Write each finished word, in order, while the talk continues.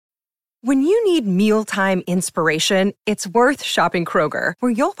When you need mealtime inspiration, it's worth shopping Kroger,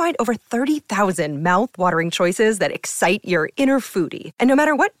 where you'll find over 30,000 mouth-watering choices that excite your inner foodie. And no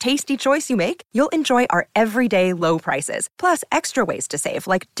matter what tasty choice you make, you'll enjoy our everyday low prices, plus extra ways to save,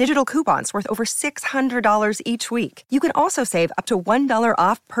 like digital coupons worth over $600 each week. You can also save up to $1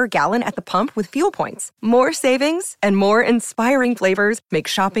 off per gallon at the pump with fuel points. More savings and more inspiring flavors make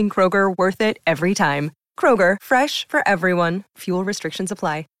shopping Kroger worth it every time. Kroger, fresh for everyone. Fuel restrictions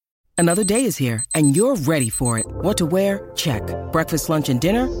apply. Another day is here, and you're ready for it. What to wear? Check. Breakfast, lunch, and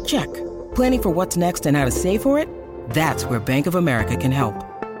dinner? Check. Planning for what's next and how to save for it? That's where Bank of America can help.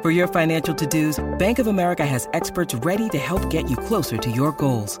 For your financial to-dos, Bank of America has experts ready to help get you closer to your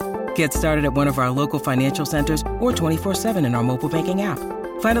goals. Get started at one of our local financial centers or 24/7 in our mobile banking app.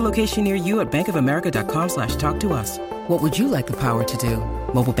 Find a location near you at bankofamerica.com/talktous. What would you like the power to do?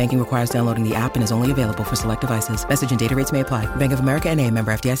 Mobile banking requires downloading the app and is only available for select devices. Message and data rates may apply. Bank of America N.A.,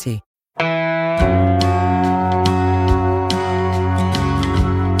 member FDIC.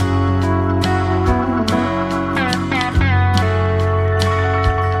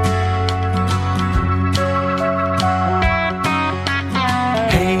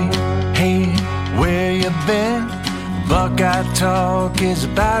 Hey, where you been? Buckeye Talk is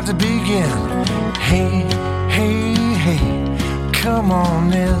about to begin. Hey, come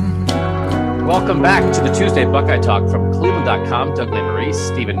on in. Welcome back to the Tuesday Buckeye Talk from Cleveland.com. Doug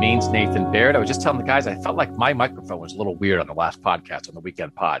Lesmerises, Stephen Means, Nathan Baird. I was just telling the guys I felt like my microphone was a little weird on the last podcast, on the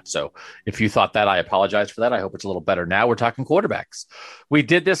weekend pod. So if you thought that, I apologize for that. I hope it's a little better now. We're talking quarterbacks. We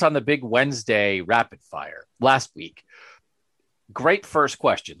did this on the big Wednesday rapid fire last week. Great first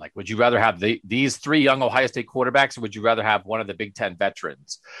question. Like, would you rather have these three young Ohio State quarterbacks, or would you rather have one of the Big Ten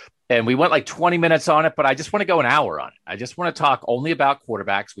veterans? And we went like 20 minutes on it, but I just want to go an hour on it. I just want to talk only about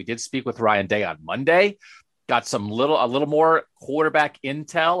quarterbacks. We did speak with Ryan Day on Monday, got a little more quarterback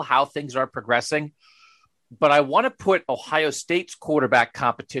intel, how things are progressing. But I want to put Ohio State's quarterback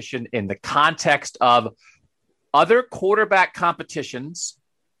competition in the context of other quarterback competitions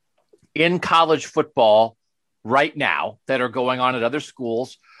in college football right now that are going on at other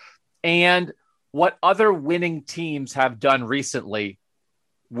schools, and what other winning teams have done recently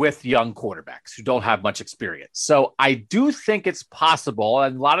with young quarterbacks who don't have much experience. So I do think it's possible.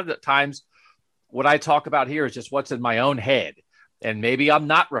 And a lot of the times what I talk about here is just what's in my own head. And maybe I'm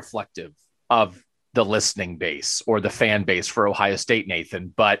not reflective of the listening base or the fan base for Ohio State,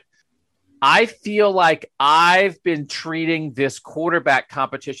 Nathan, but I feel like I've been treating this quarterback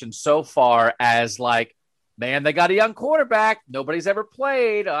competition so far as like, man, they got a young quarterback. Nobody's ever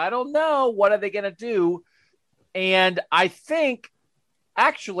played. I don't know. What are they going to do? And I think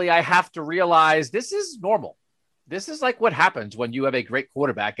actually I have to realize this is normal. This is like what happens when you have a great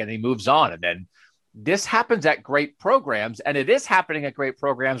quarterback and he moves on. And then this happens at great programs, and it is happening at great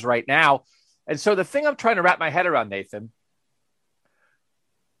programs right now. And so the thing I'm trying to wrap my head around, Nathan,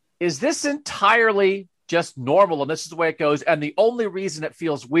 is this entirely just normal? And this is the way it goes. And the only reason it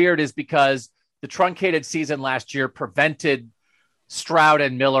feels weird is because the truncated season last year prevented Stroud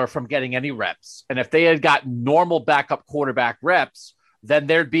and Miller from getting any reps. And if they had got normal backup quarterback reps, then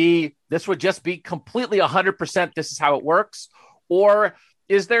this would just be completely 100%. This is how it works. Or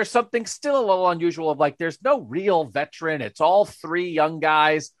is there something still a little unusual of like, there's no real veteran. It's all three young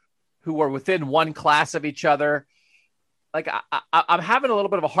guys who are within one class of each other. Like I'm having a little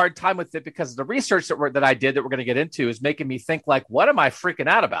bit of a hard time with it because the research that I did that we're going to get into is making me think like, what am I freaking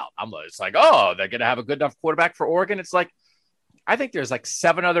out about? It's like, oh, they're going to have a good enough quarterback for Oregon. It's like, I think there's like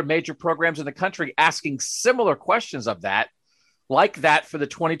 7 other major programs in the country asking similar questions of that, like that for the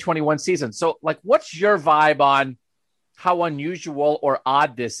 2021 season. So like, what's your vibe on how unusual or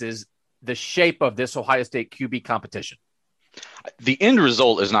odd this is, the shape of this Ohio State QB competition? The end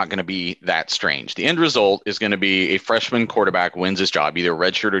result is not going to be that strange. The end result is going to be a freshman quarterback wins his job, either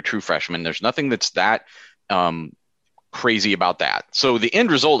redshirt or true freshman. There's nothing that's that crazy about that. So the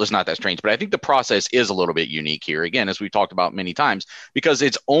end result is not that strange, but I think the process is a little bit unique here. Again, as we've talked about many times, because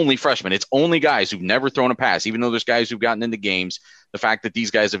it's only freshmen. It's only guys who've never thrown a pass, even though there's guys who've gotten into games. The fact that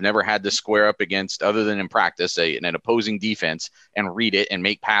these guys have never had to square up against, other than in practice, an opposing defense and read it and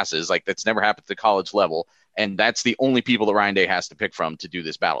make passes, like that's never happened at the college level. And that's the only people that Ryan Day has to pick from to do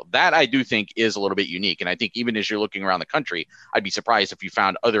this battle. That I do think is a little bit unique. And I think even as you're looking around the country, I'd be surprised if you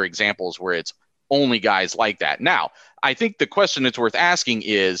found other examples where it's only guys like that. Now, I think the question that's worth asking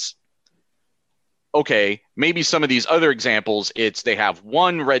is, okay, maybe some of these other examples, they have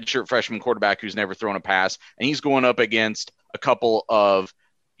one redshirt freshman quarterback who's never thrown a pass, and he's going up against a couple of,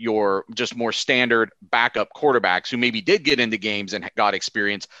 your just more standard backup quarterbacks who maybe did get into games and got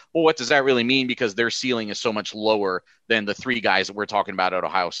experience. Well, what does that really mean? Because their ceiling is so much lower than the three guys that we're talking about at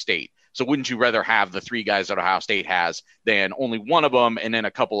Ohio State. So wouldn't you rather have the three guys that Ohio State has than only one of them and then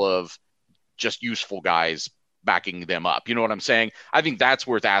a couple of just useful guys backing them up? You know what I'm saying? I think that's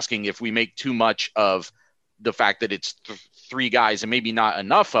worth asking. If we make too much of the fact that it's three guys and maybe not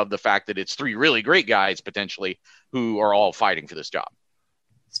enough of the fact that it's three really great guys potentially who are all fighting for this job.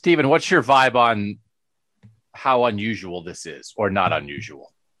 Steven, what's your vibe on how unusual this is or not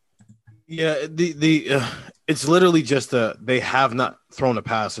unusual? Yeah, it's literally just they have not thrown a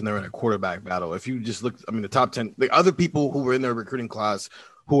pass and they're in a quarterback battle. If you just look, I mean, the top 10, the other people who were in their recruiting class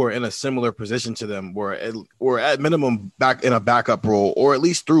who are in a similar position to them were at minimum back in a backup role, or at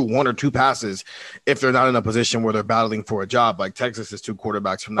least threw one or two passes if they're not in a position where they're battling for a job. Like Texas is two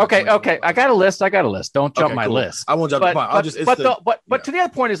quarterbacks from that. Okay. I got a list. Don't jump my list. I won't jump. But to the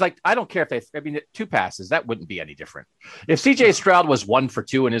other point is, like, I don't care if two passes, that wouldn't be any different. If CJ Stroud was 1 for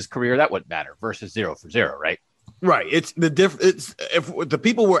 2 in his career, that wouldn't matter versus 0 for 0, right? Right. It's the difference. If the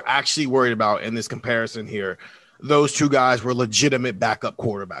people we're actually worried about in this comparison here, those two guys were legitimate backup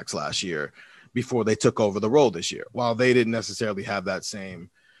quarterbacks last year before they took over the role this year, while they didn't necessarily have that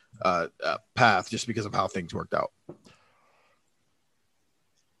same path just because of how things worked out.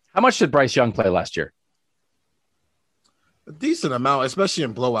 How much did Bryce Young play last year? A decent amount, especially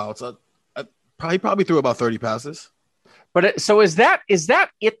in blowouts. He probably threw about 30 passes. But so is that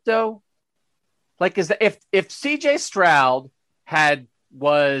it though? Like, is that if CJ Stroud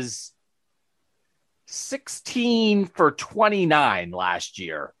was 16 for 29 last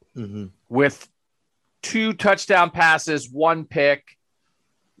year with 2 touchdown passes, 1 pick,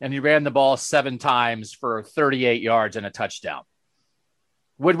 and he ran the ball 7 times for 38 yards and a touchdown,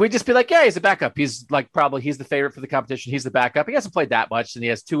 would we just be like, yeah, he's a backup? He's like, probably he's the favorite for the competition. He's the backup. He hasn't played that much, and he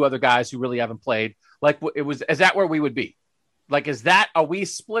has 2 other guys who really haven't played. Like, is that where we would be? Like, are we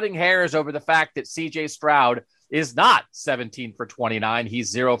splitting hairs over the fact that CJ Stroud is not 17 for 29?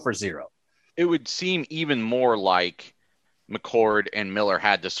 He's 0 for 0. It would seem even more like McCord and Miller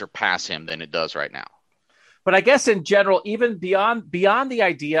had to surpass him than it does right now. But I guess in general, even beyond the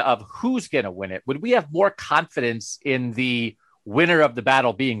idea of who's going to win it, would we have more confidence in the winner of the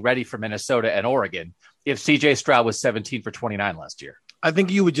battle being ready for Minnesota and Oregon if CJ Stroud was 17 for 29 last year? I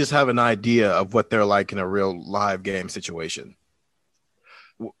think you would just have an idea of what they're like in a real live game situation.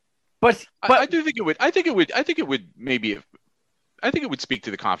 But I do think it would. I think it would speak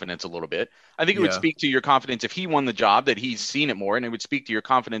to the confidence a little bit. I think it would speak to your confidence if he won the job, that he's seen it more, and it would speak to your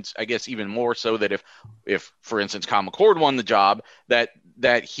confidence, I guess, even more so that if for instance, Kyle McCord won the job, that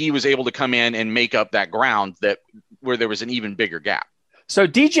he was able to come in and make up that ground where there was an even bigger gap. So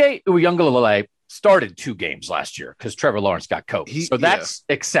DJ Uiagalelei started 2 games last year because Trevor Lawrence got COVID. So that's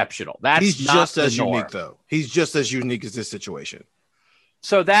exceptional. He's just as unique, though. He's just as unique as this situation.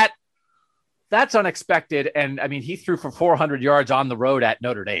 So that's unexpected. And I mean, he threw for 400 yards on the road at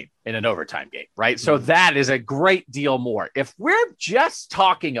Notre Dame in an overtime game, right? So that is a great deal more. If we're just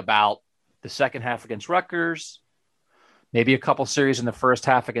talking about the second half against Rutgers, maybe a couple series in the first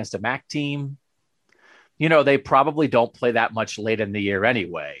half against a MAC team, they probably don't play that much late in the year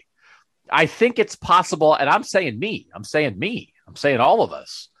anyway. I think it's possible. And I'm saying all of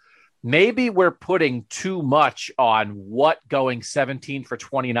us. Maybe we're putting too much on what going 17 for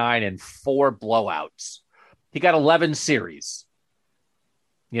 29 and 4 blowouts. He got 11 series,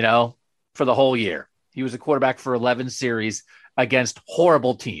 for the whole year. He was a quarterback for 11 series against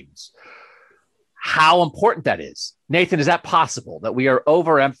horrible teams. How important that is. Nathan, is that possible that we are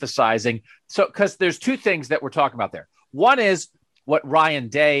overemphasizing? So, because there's 2 things that we're talking about there. One is what Ryan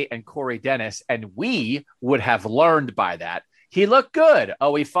Day and Corey Dennis and we would have learned by that. He looked good.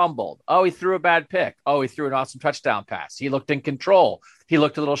 Oh, he fumbled. Oh, he threw a bad pick. Oh, he threw an awesome touchdown pass. He looked in control. He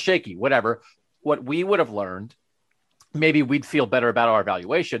looked a little shaky, whatever. What we would have learned, maybe we'd feel better about our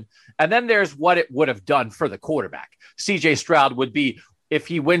evaluation. And then there's what it would have done for the quarterback. CJ Stroud would be, if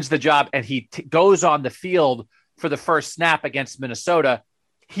he wins the job and he goes on the field for the first snap against Minnesota,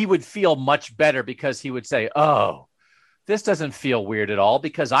 he would feel much better because he would say, oh, this doesn't feel weird at all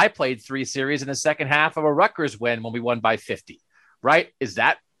because I played 3 series in the second half of a Rutgers win when we won by 50, right? Is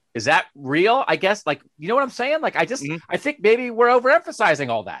that real? I guess, like, you know what I'm saying? Like, I think maybe we're overemphasizing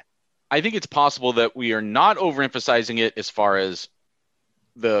all that. I think it's possible that we are not overemphasizing it as far as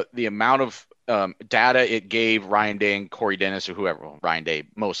the amount of data it gave Ryan Day and Corey Dennis or whoever, Ryan Day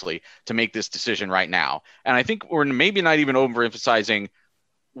mostly, to make this decision right now. And I think we're maybe not even overemphasizing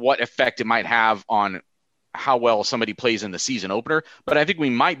what effect it might have on how well somebody plays in the season opener, but I think we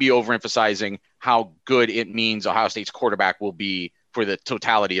might be overemphasizing how good it means Ohio State's quarterback will be for the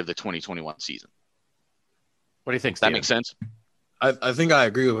totality of the 2021 season. What do you think, Does that Steven? make sense? I think I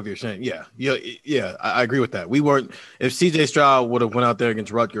agree with what you're saying. Yeah. I agree with that. We weren't. If CJ Stroud would have went out there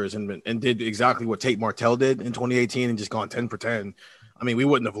against Rutgers and did exactly what Tate Martell did in 2018 and just gone 10 for 10, I mean, we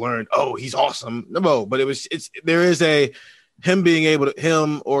wouldn't have learned. Oh, he's awesome. No, but there is him being able to,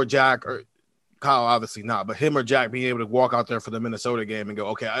 him or Jack or Kyle, obviously not, but him or Jack being able to walk out there for the Minnesota game and go,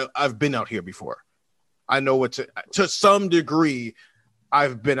 okay, I've been out here before. I know what to some degree.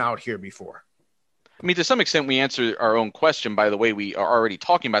 I've been out here before. I mean, to some extent, we answer our own question by the way we are already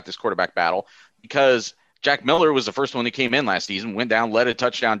talking about this quarterback battle, because Jack Miller was the first one that came in last season, went down, led a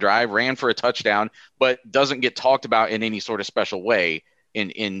touchdown drive, ran for a touchdown, but doesn't get talked about in any sort of special way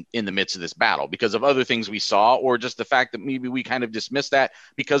in the midst of this battle because of other things we saw, or just the fact that maybe we kind of dismissed that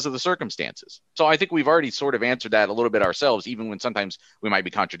because of the circumstances. So I think we've already sort of answered that a little bit ourselves, even when sometimes we might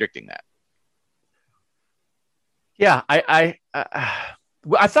be contradicting that. Yeah, I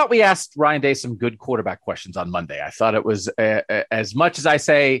thought we asked Ryan Day some good quarterback questions on Monday. I thought it was as much as I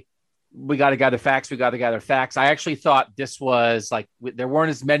say, we got to gather facts. I actually thought this was like, there weren't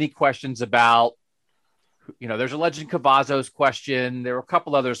as many questions about, there's a Legend Cavazos question. There were a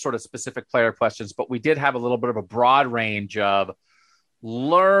couple other sort of specific player questions, but we did have a little bit of a broad range of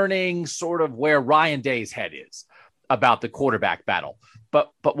learning sort of where Ryan Day's head is about the quarterback battle.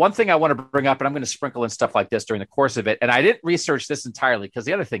 But one thing I want to bring up, and I'm going to sprinkle in stuff like this during the course of it, and I didn't research this entirely because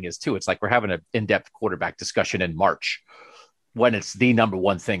the other thing is, too, it's like we're having an in-depth quarterback discussion in March when it's the number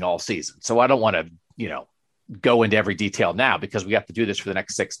one thing all season. So I don't want to, go into every detail now because we have to do this for the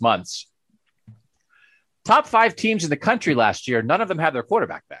next 6 months. Top 5 teams in the country last year, none of them had their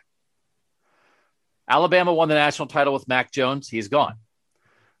quarterback back. Alabama won the national title with Mac Jones. He's gone.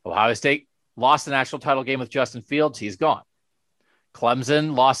 Ohio State lost the national title game with Justin Fields. He's gone.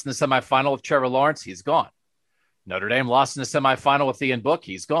 Clemson lost in the semifinal with Trevor Lawrence. He's gone. Notre Dame lost in the semifinal with Ian Book.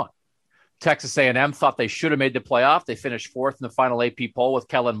 He's gone. Texas A&M thought they should have made the playoff. They finished 4th in the final AP poll with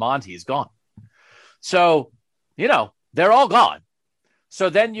Kellen Mond. He's gone. So, they're all gone. So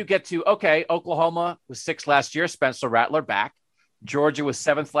then you get to, okay, Oklahoma was 6th last year. Spencer Rattler back. Georgia was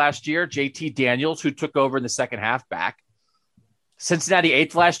 7th last year. JT Daniels, who took over in the second half, back. Cincinnati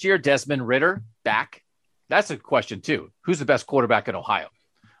 8th last year. Desmond Ridder back. That's a question, too. Who's the best quarterback in Ohio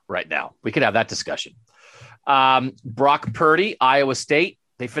right now? We could have that discussion. Brock Purdy, Iowa State.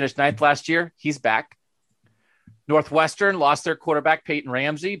 They finished 9th last year. He's back. Northwestern lost their quarterback, Peyton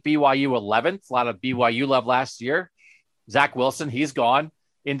Ramsey. BYU 11th. A lot of BYU love last year. Zach Wilson, he's gone.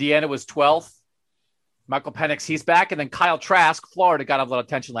 Indiana was 12th. Michael Penix, he's back. And then Kyle Trask, Florida, got a little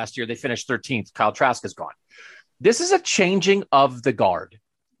attention last year. They finished 13th. Kyle Trask is gone. This is a changing of the guard.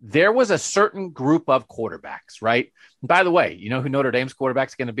 There was a certain group of quarterbacks, right? And by the way, you know who Notre Dame's quarterback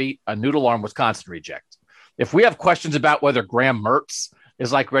is going to be? A noodle arm Wisconsin reject. If we have questions about whether Graham Mertz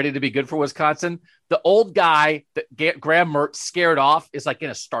is like ready to be good for Wisconsin, the old guy that Graham Mertz scared off is like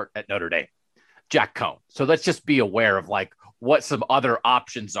going to start at Notre Dame, Jack Cohn. So let's just be aware of like what some other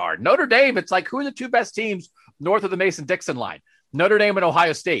options are. Notre Dame, it's like, who are the 2 best teams north of the Mason-Dixon line? Notre Dame and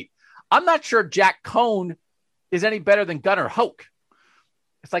Ohio State. I'm not sure Jack Cohn is any better than Gunnar Hoke.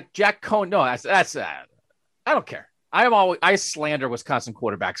 It's like Jack Cohn. No, that's I don't care. I slander Wisconsin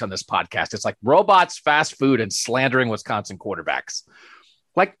quarterbacks on this podcast. It's like robots, fast food, and slandering Wisconsin quarterbacks.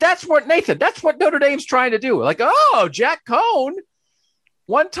 Like that's what Notre Dame's trying to do. Like, oh, Jack Cohn.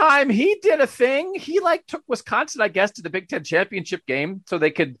 One time he did a thing. He like took Wisconsin, I guess, to the Big Ten championship game so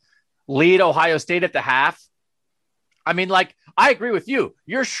they could lead Ohio State at the half. I mean, like, I agree with you.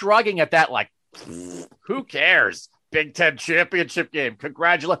 You're shrugging at that like, who cares? Big Ten championship game.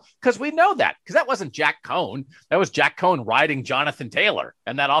 Congratulations. Because we know that. Because that wasn't Jack Cohn. That was Jack Cohn riding Jonathan Taylor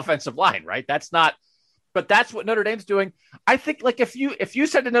and that offensive line, right? That's not, but that's what Notre Dame's doing. I think like if you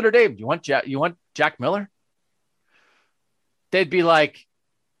said to Notre Dame, you want Jack Miller? They'd be like,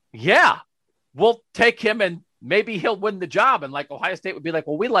 yeah, we'll take him and maybe he'll win the job. And like Ohio State would be like,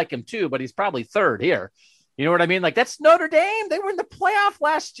 well, we like him too, but he's probably 3rd here. You know what I mean? Like that's Notre Dame. They were in the playoff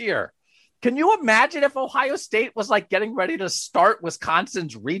last year. Can you imagine if Ohio State was like getting ready to start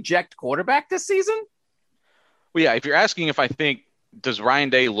Wisconsin's reject quarterback this season? Well, yeah, if you're asking if I think, does Ryan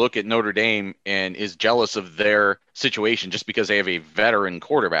Day look at Notre Dame and is jealous of their situation just because they have a veteran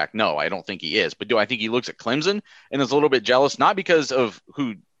quarterback? No, I don't think he is. But do I think he looks at Clemson and is a little bit jealous, not because of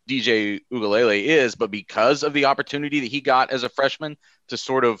who DJ Uiagalelei is, but because of the opportunity that he got as a freshman to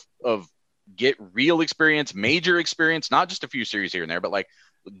sort of get real experience, major experience, not just a few series here and there, but like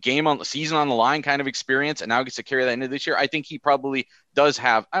season on the line kind of experience, and now gets to carry that into this year. I think he probably does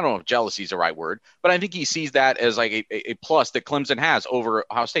have, I don't know if jealousy is the right word, but I think he sees that as like a plus that Clemson has over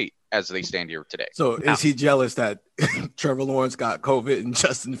Ohio State as they stand here today. So is he jealous that Trevor Lawrence got COVID and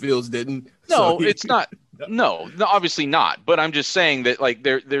Justin Fields didn't? No, it's not. No, obviously not. But I'm just saying that like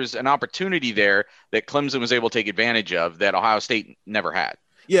there's an opportunity there that Clemson was able to take advantage of that Ohio State never had.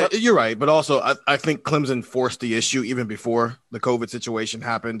 Yeah, you're right. But also, I think Clemson forced the issue even before the COVID situation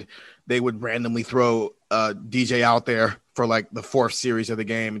happened. They would randomly throw DJ out there for like the fourth series of the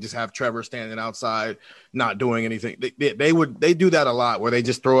game and just have Trevor standing outside, not doing anything. They do that a lot where they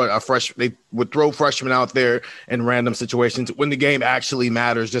just throw they would throw freshmen out there in random situations when the game actually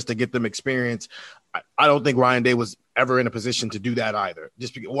matters just to get them experience. I don't think Ryan Day was ever in a position to do that either.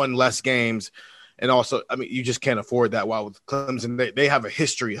 Just one less games. And also, I mean, you just can't afford that. While with Clemson, they have a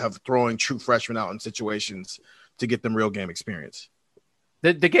history of throwing true freshmen out in situations to get them real game experience.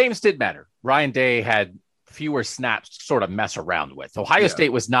 The games did matter. Ryan Day had fewer snaps to sort of mess around with. Ohio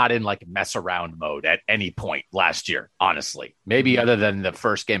State was not in like mess around mode at any point last year, honestly. Maybe other than the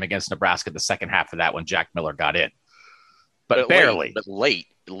first game against Nebraska, the second half of that when Jack Miller got in. But barely. Late.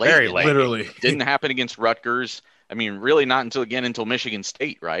 Very late. Literally. Didn't happen against Rutgers. I mean, really not until Michigan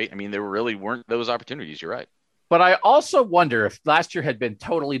State, right? I mean, there really weren't those opportunities. You're right. But I also wonder if last year had been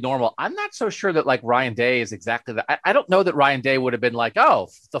totally normal. I'm not so sure that like Ryan Day is exactly that. I don't know that Ryan Day would have been like, oh,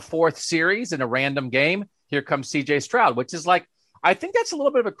 the fourth series in a random game. Here comes CJ Stroud, which is like, I think that's a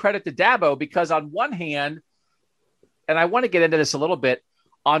little bit of a credit to Dabo because on one hand, and I want to get into this a little bit,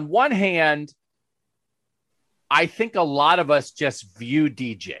 on one hand, I think a lot of us just view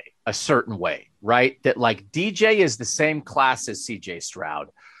DJ a certain way, right? That like DJ is the same class as CJ Stroud,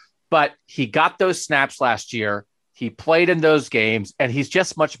 but he got those snaps last year. He played in those games and he's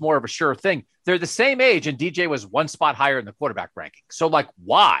just much more of a sure thing. They're the same age and DJ was one spot higher in the quarterback ranking. So like,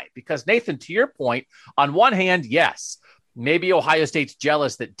 why? Because Nathan, to your point, on one hand, yes, maybe Ohio State's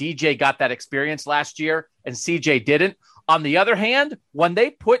jealous that DJ got that experience last year and CJ didn't. On the other hand, when they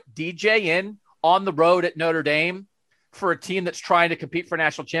put DJ in on the road at Notre Dame for a team that's trying to compete for a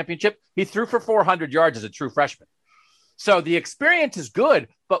national championship, he threw for 400 yards as a true freshman. So the experience is good,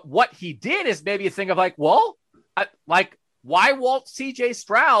 but what he did is maybe a thing of like, well, why won't CJ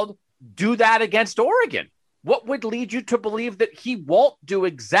Stroud do that against Oregon? What would lead you to believe that he won't do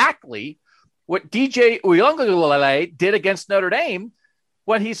exactly what DJ Uiagalelei did against Notre Dame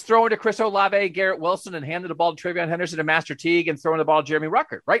when he's throwing to Chris Olave, Garrett Wilson, and handing the ball to Travion Henderson and Master Teague and throwing the ball to Jeremy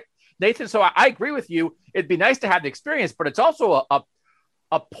Ruckert, right? Nathan, so I agree with you. It'd be nice to have the experience, but it's also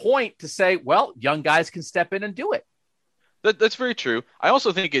a point to say, well, young guys can step in and do it. That's very true. I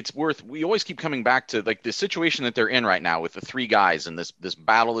also think it's we always keep coming back to like the situation that they're in right now with the three guys and this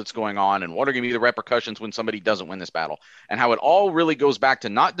battle that's going on and what are going to be the repercussions when somebody doesn't win this battle and how it all really goes back to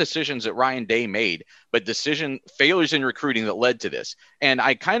not decisions that Ryan Day made, but failures in recruiting that led to this. And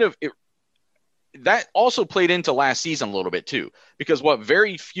that also played into last season a little bit too, because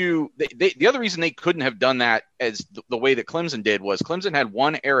the other reason they couldn't have done that as the way that Clemson did was Clemson had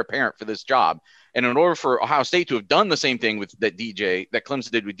one heir apparent for this job. And in order for Ohio State to have done the same thing that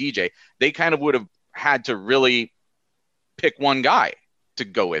Clemson did with DJ, they kind of would have had to really pick one guy to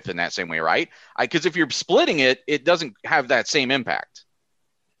go with in that same way, right? Because if you're splitting it, it doesn't have that same impact.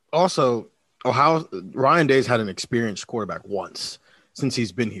 Also, Ryan Day's had an experienced quarterback once since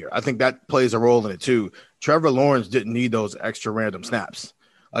he's been here. I think that plays a role in it too. Trevor Lawrence didn't need those extra random snaps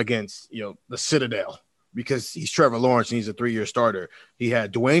against, the Citadel because he's Trevor Lawrence and he's a 3-year starter. He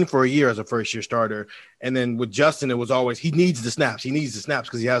had Dwayne for a year as a first-year starter. And then with Justin, it was always he needs the snaps. He needs the snaps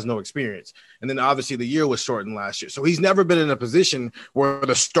because he has no experience. And then obviously the year was shortened last year. So he's never been in a position where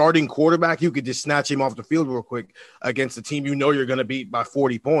the starting quarterback, you could just snatch him off the field real quick against a team you're going to beat by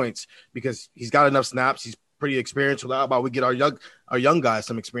 40 points because he's got enough snaps. He's pretty experienced. How about we get our young guys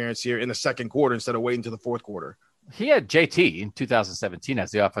some experience here in the second quarter instead of waiting to the fourth quarter? He had JT in 2017 as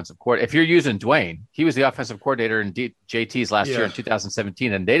the offensive coordinator. If you're using Dwayne, he was the offensive coordinator in JT's last year in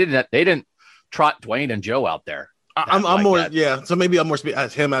 2017, and they didn't trot Dwayne and Joe out there. I'm more So maybe I'm more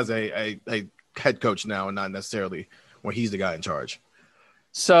as him as a head coach now, and not necessarily when he's the guy in charge.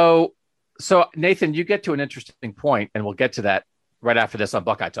 So Nathan, you get to an interesting point, and we'll get to that right after this on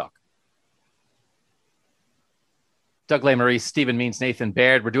Buckeye Talk. Doug Lesmerises, Stephen Means, Nathan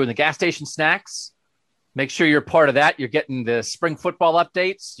Baird. We're doing the gas station snacks. Make sure you're part of that. You're getting the spring football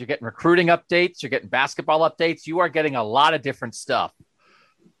updates. You're getting recruiting updates. You're getting basketball updates. You are getting a lot of different stuff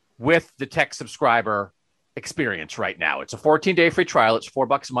with the tech subscriber experience right now. It's a 14-day free trial. It's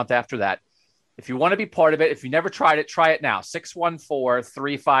 $4 a month after that. If you want to be part of it, if you never tried it, try it now.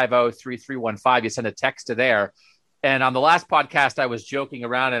 614-350-3315. You send a text to there. And on the last podcast, I was joking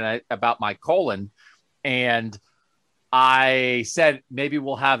around about my colon, and I said maybe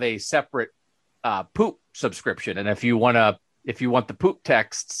we'll have a separate poop subscription. And if you want the poop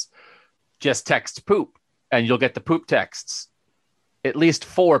texts, just text poop, and you'll get the poop texts. At least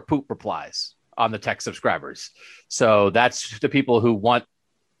 4 poop replies on the text subscribers. So that's the people who want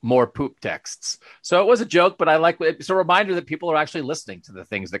more poop texts. So it was a joke, but it's a reminder that people are actually listening to the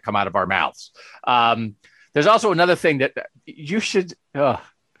things that come out of our mouths. There's also another thing that you should. I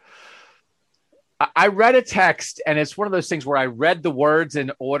read a text, and it's one of those things where I read the words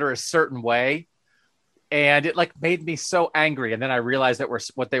in order a certain way, and it made me so angry. And then I realized that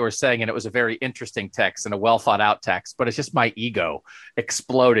what they were saying, and it was a very interesting text and a well thought out text, but it's just my ego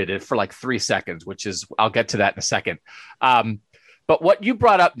exploded for 3 seconds, which is, I'll get to that in a second. But what you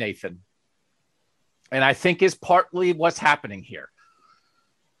brought up, Nathan, and I think is partly what's happening here.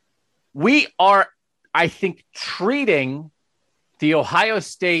 We are, I think, treating the Ohio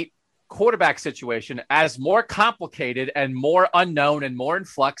State quarterback situation as more complicated and more unknown and more in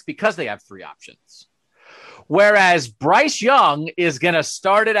flux because they have 3 options. Whereas Bryce Young is going to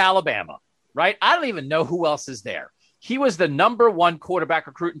start at Alabama, right? I don't even know who else is there. He was the number 1 quarterback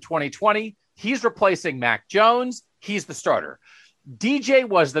recruit in 2020. He's replacing Mac Jones. He's the starter. DJ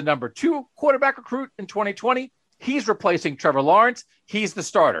was the number 2 quarterback recruit in 2020. He's replacing Trevor Lawrence. He's the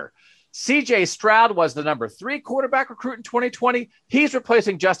starter. CJ Stroud was the number 3 quarterback recruit in 2020. He's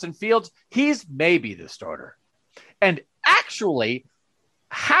replacing Justin Fields. He's maybe the starter. And actually,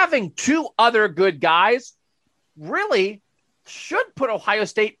 having 2 other good guys really should put Ohio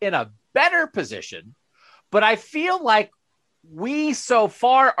State in a better position. But I feel like we so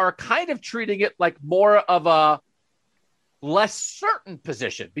far are kind of treating it like more of a less certain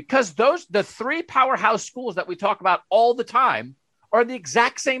position, because the 3 powerhouse schools that we talk about all the time are in the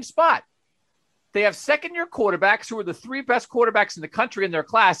exact same spot. They have second-year quarterbacks who are the 3 best quarterbacks in the country in their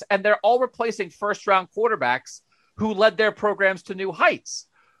class, and they're all replacing first-round quarterbacks who led their programs to new heights.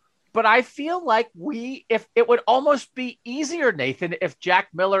 But I feel like if it would almost be easier, Nathan, if Jack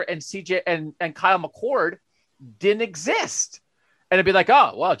Miller and CJ and Kyle McCord didn't exist. And it'd be like,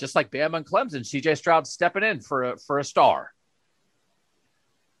 oh, well, just like Bama and Clemson, CJ Stroud stepping in for a star.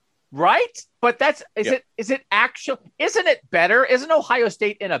 Right? But isn't it better? Isn't Ohio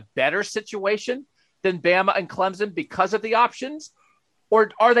State in a better situation than Bama and Clemson because of the options?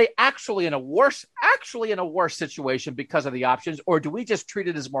 Or are they actually in a worse situation because of the options? Or do we just treat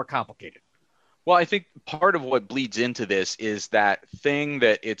it as more complicated? Well, I think part of what bleeds into this is that thing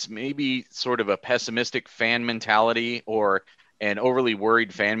that it's maybe sort of a pessimistic fan mentality or an overly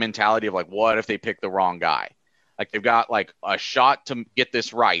worried fan mentality of what if they pick the wrong guy? They've got a shot to get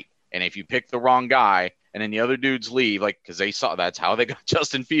this right. And if you pick the wrong guy and then the other dudes leave, because they saw that's how they got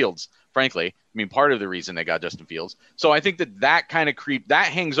Justin Fields, frankly. I mean, part of the reason they got Justin Fields. So I think that kind of that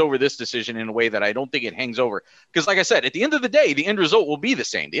hangs over this decision in a way that I don't think it hangs over. Because like I said, at the end of the day, the end result will be the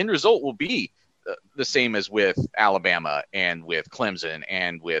same. The end result will be the same as with Alabama and with Clemson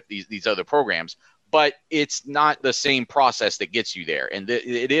and with these other programs. But it's not the same process that gets you there. And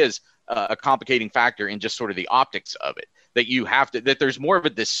it is a complicating factor in just sort of the optics of it. That there's more of a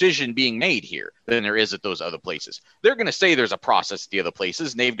decision being made here than there is at those other places. They're going to say there's a process at the other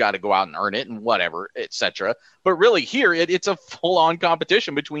places and they've got to go out and earn it and whatever, etc. But really here, it's a full-on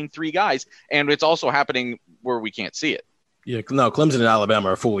competition between 3 guys. And it's also happening where we can't see it. Yeah, no, Clemson and Alabama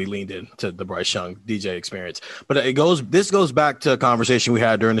are fully leaned into the Bryce Young DJ experience. But this goes back to a conversation we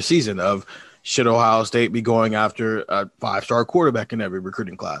had during the season of should Ohio State be going after a 5-star quarterback in every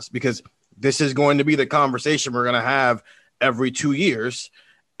recruiting class? Because this is going to be the conversation we're going to have every 2 years.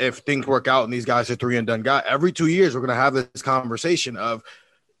 If things work out and these guys are 3-and-done guys, every 2 years, we're going to have this conversation of,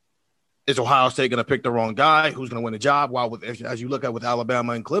 is Ohio State going to pick the wrong guy? Who's going to win the job? While as you look at with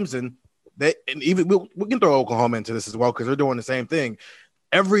Alabama and Clemson, we can throw Oklahoma into this as well, because they're doing the same thing.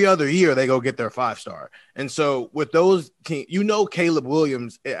 Every other year, they go get their 5-star. And so with those teams, Caleb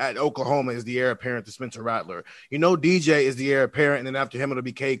Williams at Oklahoma is the heir apparent to Spencer Rattler. DJ is the heir apparent, and then after him, it'll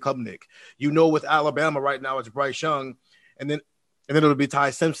be Cade Klubnik. With Alabama right now, it's Bryce Young, and then it'll be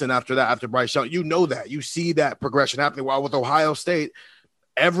Ty Simpson after that, after Bryce Young. That. You see that progression happening. While with Ohio State,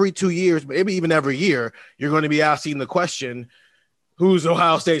 every 2 years, maybe even every year, you're going to be asking the question, who's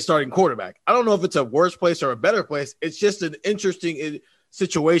Ohio State starting quarterback? I don't know if it's a worse place or a better place. It's just an interesting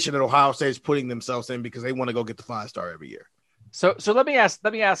situation that Ohio State is putting themselves in because they want to go get the 5-star every year. So let me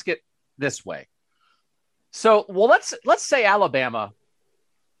ask it this way. So, let's say Alabama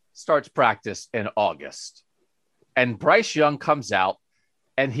starts practice in August and Bryce Young comes out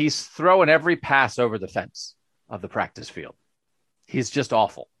and he's throwing every pass over the fence of the practice field. He's just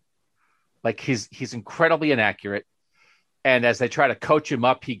awful. He's incredibly inaccurate. And as they try to coach him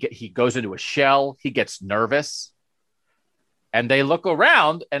up, he goes into a shell. He gets nervous. And they look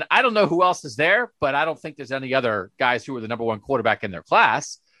around, and I don't know who else is there, but I don't think there's any other guys who are the number one quarterback in their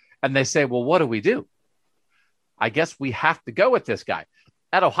class. And they say, well, what do we do? I guess we have to go with this guy.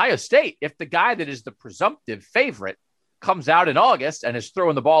 At Ohio State, if the guy that is the presumptive favorite comes out in August and is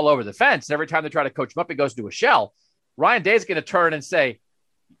throwing the ball over the fence, and every time they try to coach him up, he goes into a shell, Ryan Day is going to turn and say,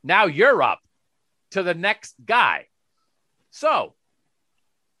 now you're up to the next guy. So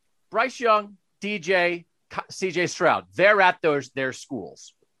Bryce Young, DJ, CJ Stroud, they're at their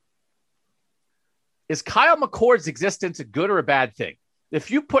schools. Is Kyle McCord's existence a good or a bad thing?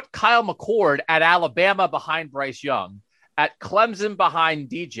 If you put Kyle McCord at Alabama behind Bryce Young, at Clemson behind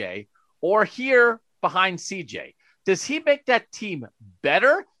DJ, or here behind CJ, does he make that team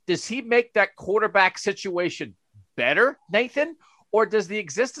better? Does he make that quarterback situation better, Nathan? Or does the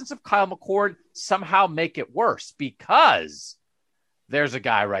existence of Kyle McCord somehow make it worse? Because there's a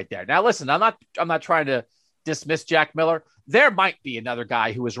guy right there. Now, listen, I'm not trying to dismiss Jack Miller. There might be another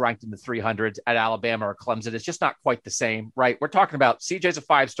guy who is ranked in the 300s at Alabama or Clemson. It's just not quite the same, right? We're talking about CJ's a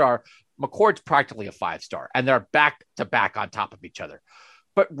 5-star. McCord's practically a 5-star, and they're back to back on top of each other.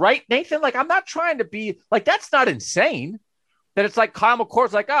 But right, Nathan, like, I'm not trying to be like, that's not insane that it's like Kyle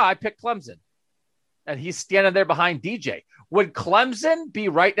McCord's like, I picked Clemson, and he's standing there behind DJ. Would Clemson be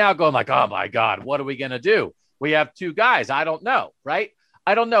right now going like, oh my God, what are we going to do? We have two guys. I don't know. Right.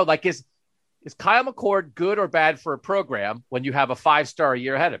 I don't know. Like, is Kyle McCord good or bad for a program when you have a 5-star a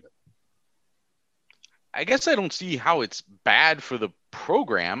year ahead of it? I guess I don't see how it's bad for the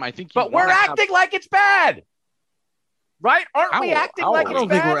program. I think, but we're acting like it's bad, right? Aren't we acting like it's bad? I don't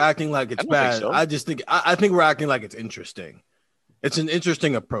think we're acting like it's bad. So. I just think I think we're acting like it's interesting. It's an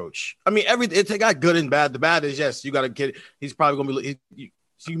interesting approach. I mean, it's got good and bad. The bad is, yes, you got a kid. He's probably going to be.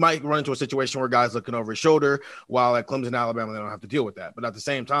 You might run into a situation where guys looking over his shoulder, while at Clemson, Alabama, they don't have to deal with that. But at the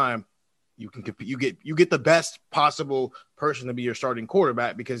same time, you can compete. You get the best possible person to be your starting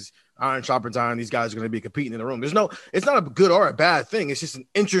quarterback because iron sharpens iron. These guys are going to be competing in the room. It's not a good or a bad thing. It's just an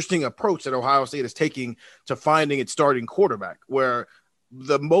interesting approach that Ohio State is taking to finding its starting quarterback, where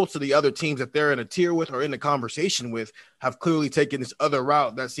most of the other teams that they're in a tier with or in the conversation with have clearly taken this other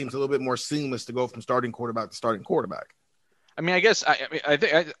route that seems a little bit more seamless to go from starting quarterback to starting quarterback. I mean, I guess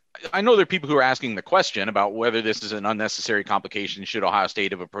I know there are people who are asking the question about whether this is an unnecessary complication. Should Ohio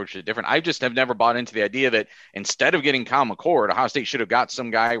State have approached it different? I just have never bought into the idea that instead of getting Kyle McCord, Ohio State should have got some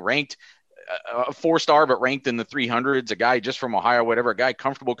guy ranked a 4-star, but ranked in the 300s, a guy just from Ohio, whatever, a guy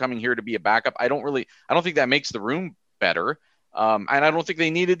comfortable coming here to be a backup. I don't think that makes the room better. And I don't think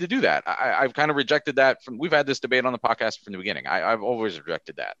they needed to do that. I've kind of rejected that. We've had this debate on the podcast from the beginning. I've always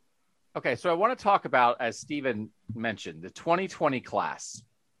rejected that. Okay, so I want to talk about, as Stephen mentioned, the 2020 class,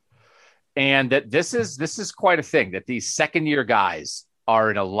 and that this is quite a thing, that these second-year guys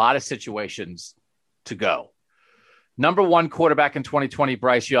are in a lot of situations to go. Number 1 quarterback in 2020,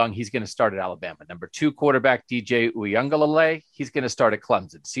 Bryce Young, he's going to start at Alabama. Number 2 quarterback, DJ Uiagalelei, he's going to start at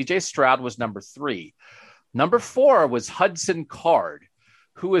Clemson. CJ Stroud was number 3. Number 4 was Hudson Card,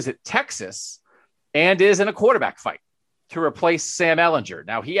 who is at Texas and is in a quarterback fight to replace Sam Ehlinger.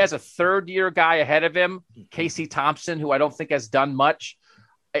 Now, he has a 3rd-year guy ahead of him, Casey Thompson, who I don't think has done much.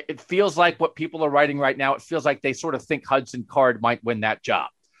 It feels like what people are writing right now, it feels like they sort of think Hudson Card might win that job.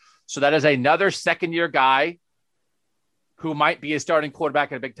 So that is another 2nd-year guy who might be a starting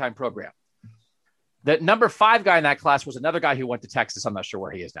quarterback in a big-time program. The number 5 guy in that class was another guy who went to Texas. I'm not sure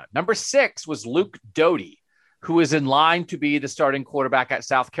where he is now. Number 6 was Luke Doty, who is in line to be the starting quarterback at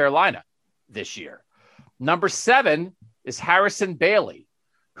South Carolina this year. Number 7 is Harrison Bailey,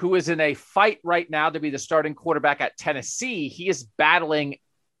 who is in a fight right now to be the starting quarterback at Tennessee. He is battling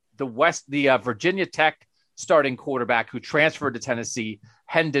the Virginia Tech starting quarterback who transferred to Tennessee,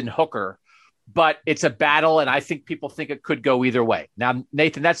 Hendon Hooker. But it's a battle, and I think people think it could go either way. Now,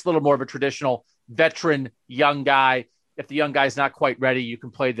 Nathan, that's a little more of a traditional veteran young guy. If the young guy's not quite ready, you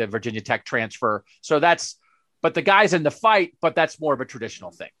can play the Virginia Tech transfer. But the guy's in the fight, but that's more of a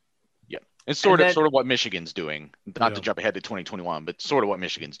traditional thing. Yeah. It's sort of what Michigan's doing, not to jump ahead to 2021, but sort of what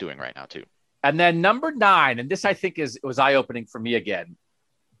Michigan's doing right now too. And then number 9, and this I think was eye-opening for me again,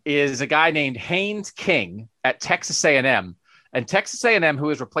 is a guy named Haynes King at Texas A&M. And Texas A&M, who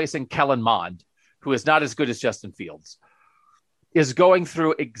is replacing Kellen Mond, who is not as good as Justin Fields, is going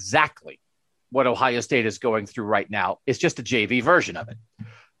through exactly what Ohio State is going through right now. It's just a JV version of it.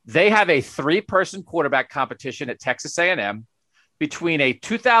 They have a 3-person quarterback competition at Texas A&M between a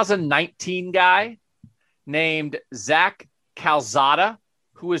 2019 guy named Zach Calzada,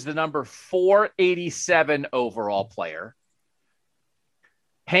 who is the number 487 overall player,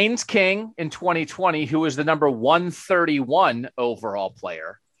 Haynes King in 2020, who was the number 131 overall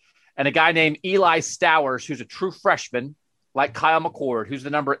player, and a guy named Eli Stowers, who's a true freshman, like Kyle McCord, who's the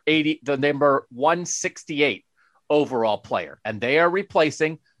number 168 overall player. And they are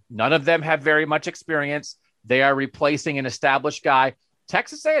replacing, none of them have very much experience. They are replacing an established guy.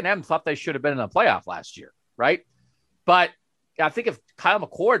 Texas A&M thought they should have been in the playoff last year, right? But I think if Kyle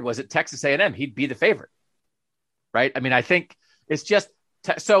McCord was at Texas A&M, he'd be the favorite, right? I mean, I think it's just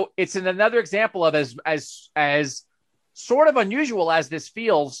so it's another example of as sort of unusual as this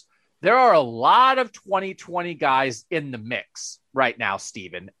feels. There are a lot of 2020 guys in the mix right now,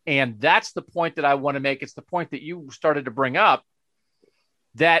 Stephen, and that's the point that I want to make. It's the point that you started to bring up,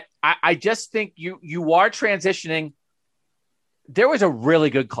 that I just think you are transitioning. There was a really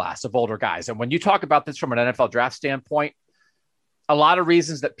good class of older guys, and when you talk about this from an NFL draft standpoint, a lot of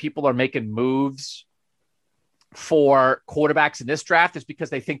reasons that people are making moves for quarterbacks in this draft is because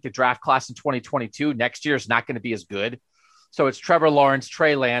they think the draft class in 2022 next year is not going to be as good. So it's Trevor Lawrence,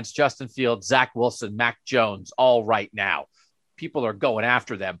 Trey Lance, Justin Fields, Zach Wilson, Mac Jones, all right now. People are going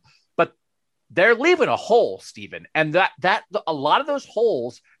after them, but they're leaving a hole, Stephen. And that a lot of those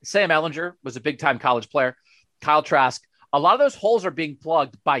holes, Sam Ehlinger was a big time college player, Kyle Trask, a lot of those holes are being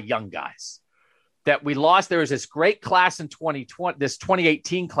plugged by young guys that we lost. There was this great class in 2020, this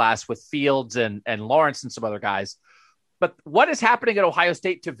 2018 class with Fields and Lawrence and some other guys. But what is happening at Ohio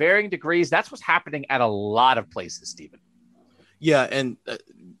State to varying degrees, that's what's happening at a lot of places, Stephen. Yeah, and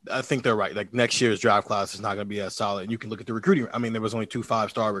I think they're right. Like next year's draft class is not going to be as solid. And you can look at the recruiting. I mean, there was only 2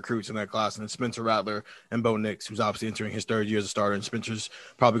 5-star recruits in that class, and then Spencer Rattler and Bo Nix, who's obviously entering his 3rd year as a starter. And Spencer's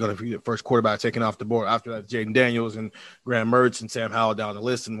probably going to be the first quarterback taken off the board. After that, Jaden Daniels and Graham Mertz and Sam Howell down the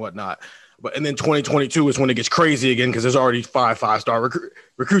list and whatnot. And then 2022 is when it gets crazy again because there's already 5 5-star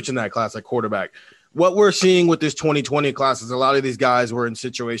recruits in that class at quarterback. What we're seeing with this 2020 class is a lot of these guys were in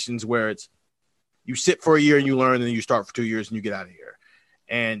situations where it's you sit for a year and you learn, and then you start for 2 years and you get out of here.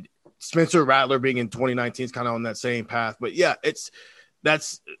 And Spencer Rattler being in 2019 is kind of on that same path. But yeah,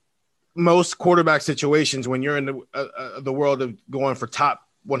 that's most quarterback situations when you're in the world of going for top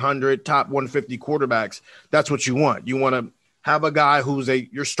 100, top 150 quarterbacks. That's what you want. You want to have a guy who's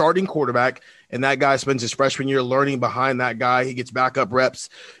your starting quarterback, and that guy spends his freshman year learning behind that guy. He gets backup reps,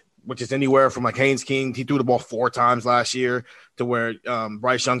 which is anywhere from like Haynes King. He threw the ball 4 times last year to where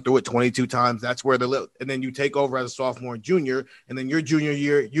Bryce Young threw it 22 times. That's where and then you take over as a sophomore and junior, and then your junior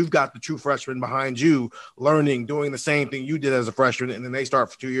year, you've got the true freshman behind you learning, doing the same thing you did as a freshman, and then they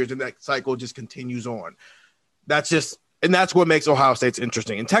start for 2 years, and that cycle just continues on. And that's what makes Ohio State's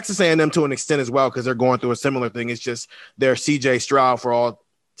interesting. And Texas A&M to an extent as well, because they're going through a similar thing. It's just their C.J. Stroud, for all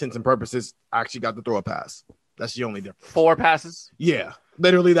intents and purposes, actually got to throw a pass. That's the only difference. 4 passes? Yeah.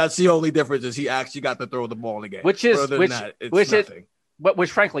 Literally, that's the only difference is he actually got to throw the ball in the game. Which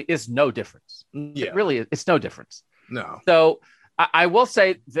frankly is no difference. Yeah. It's no difference. No. So I will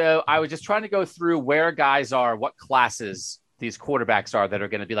say, though, I was just trying to go through where guys are, what classes these quarterbacks are that are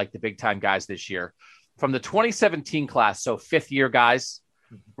going to be like the big time guys this year. From the 2017 class, so 5th year guys,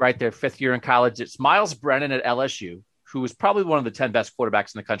 right there, 5th year in college, it's Miles Brennan at LSU, who was probably one of the 10 best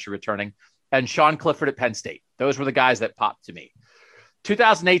quarterbacks in the country returning, and Sean Clifford at Penn State. Those were the guys that popped to me.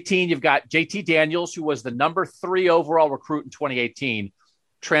 2018, you've got JT Daniels, who was the number 3 overall recruit in 2018,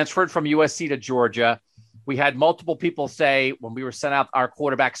 transferred from USC to Georgia. We had multiple people say when we were sent out our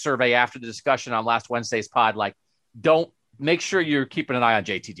quarterback survey after the discussion on last Wednesday's pod, like, don't make sure you're keeping an eye on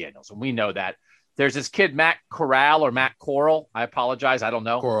JT Daniels. And we know that. There's this kid, Matt Corral or Matt Corral. I apologize. I don't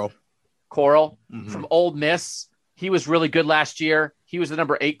know. Corral from Ole Miss. He was really good last year. He was the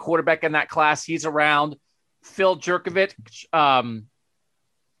number 8 quarterback in that class. He's around. Phil Jerkovich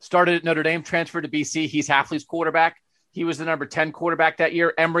started at Notre Dame, transferred to BC. He's Hafley's quarterback. He was the number 10 quarterback that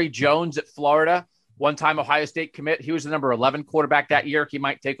year. Emory Jones at Florida, one-time Ohio State commit. He was the number 11 quarterback that year. He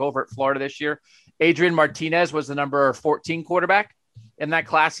might take over at Florida this year. Adrian Martinez was the number 14 quarterback in that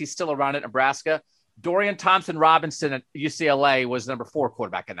class. He's still around at Nebraska. Dorian Thompson-Robinson at UCLA was number 4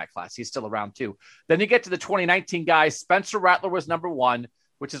 quarterback in that class. He's still around too. Then you get to the 2019 guys. Spencer Rattler was number 1,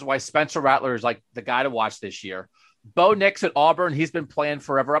 which is why Spencer Rattler is like the guy to watch this year. Bo Nix at Auburn. He's been playing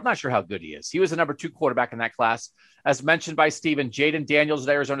forever. I'm not sure how good he is. He was the number 2 quarterback in that class. As mentioned by Steven, Jaden Daniels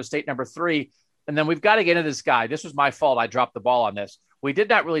at Arizona State, number 3. And then we've got to get into this guy. This was my fault. I dropped the ball on this. We did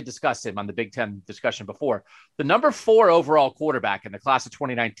not really discuss him on the Big Ten discussion before. The number 4 overall quarterback in the class of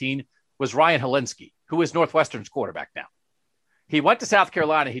 2019 was Ryan Helinski, who is Northwestern's quarterback now. He went to South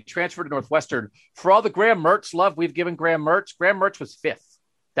Carolina. He transferred to Northwestern. For all the Graham Mertz love we've given Graham Mertz was 5th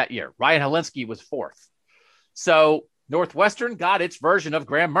that year. Ryan Helinski was 4th. So Northwestern got its version of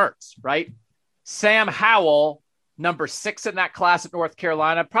Graham Mertz, right? Sam Howell Number 6 in that class at North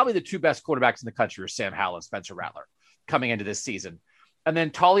Carolina, probably the two best quarterbacks in the country are Sam Howell and Spencer Rattler coming into this season. And then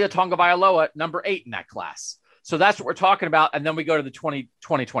Talia Tonga-Vailoa, number 8 in that class. So that's what we're talking about. And then we go to the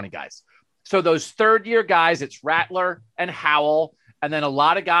 2020 guys. So those third-year guys, it's Rattler and Howell, and then a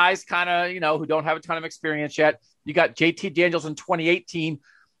lot of guys kind of, who don't have a ton of experience yet. You got JT Daniels in 2018.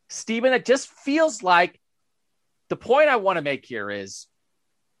 Stephen, it just feels like the point I want to make here is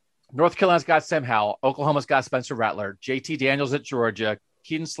North Carolina's got Sam Howell, Oklahoma's got Spencer Rattler, JT Daniels at Georgia,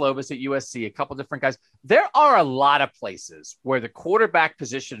 Keaton Slovis at USC, a couple different guys. There are a lot of places where the quarterback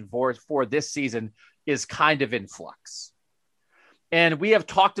position for this season is kind of in flux. And we have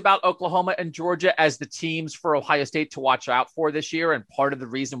talked about Oklahoma and Georgia as the teams for Ohio State to watch out for this year. And part of the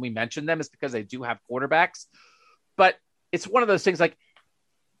reason we mentioned them is because they do have quarterbacks. But it's one of those things like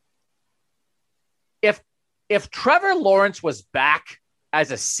if Trevor Lawrence was back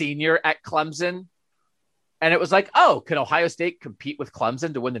as a senior at Clemson, and it was like, oh, can Ohio State compete with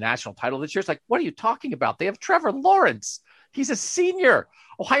Clemson to win the national title this year? It's like, what are you talking about? They have Trevor Lawrence. He's a senior.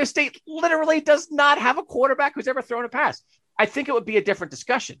 Ohio State literally does not have a quarterback who's ever thrown a pass. I think it would be a different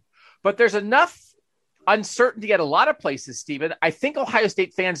discussion. But there's enough uncertainty at a lot of places, Stephen. I think Ohio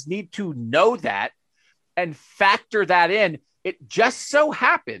State fans need to know that and factor that in. It just so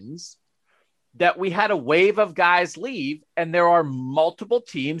happens that we had a wave of guys leave, and there are multiple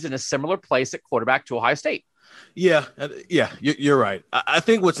teams in a similar place at quarterback to Ohio State. Yeah, you're right. I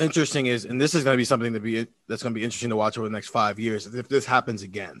think what's interesting is, and this is going to be something that's going to be interesting to watch over the next 5 years, if this happens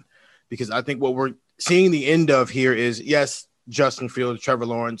again, because I think what we're seeing the end of here is, yes, Justin Fields, Trevor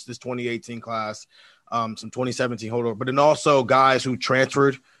Lawrence, this 2018 class, some 2017 holdover, but then also guys who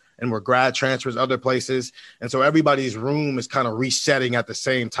transferred and were grad transfers other places. And so everybody's room is kind of resetting at the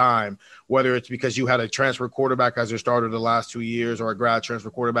same time, whether it's because you had a transfer quarterback as your starter the last 2 years or a grad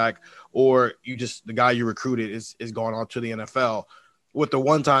transfer quarterback, or the guy you recruited is gone on to the NFL. With the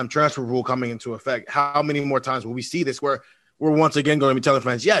one-time transfer rule coming into effect, how many more times will we see this where we're once again going to be telling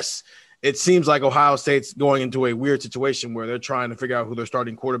fans, yes, it seems like Ohio State's going into a weird situation where they're trying to figure out who their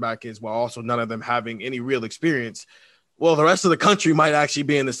starting quarterback is while also none of them having any real experience. Well, the rest of the country might actually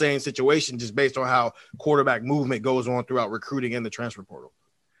be in the same situation just based on how quarterback movement goes on throughout recruiting and the transfer portal.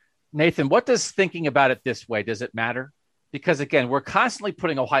 Nathan, what does thinking about it this way, does it matter? Because, again, we're constantly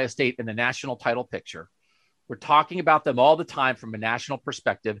putting Ohio State in the national title picture. We're talking about them all the time from a national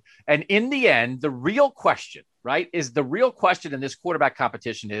perspective. And in the end, the real question, right, is the real question in this quarterback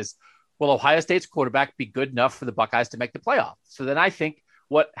competition is, will Ohio State's quarterback be good enough for the Buckeyes to make the playoff? So then I think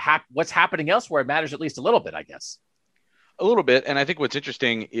what's happening elsewhere matters at least a little bit, I guess. A little bit. And I think what's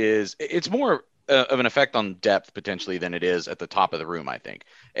interesting is it's more of an effect on depth potentially than it is at the top of the room. I think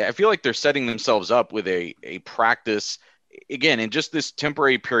I feel like they're setting themselves up with a practice again, in just this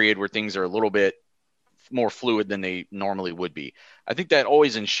temporary period where things are a little bit more fluid than they normally would be. I think that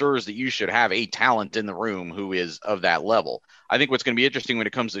always ensures that you should have a talent in the room who is of that level. I think what's going to be interesting when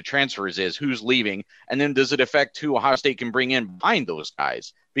it comes to transfers is who's leaving, and then does it affect who Ohio State can bring in behind those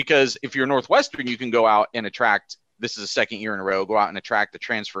guys? Because if you're Northwestern, you can go out and attract, this is the second year in a row, go out and attract the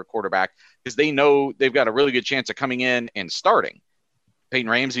transfer quarterback because they know they've got a really good chance of coming in and starting. Peyton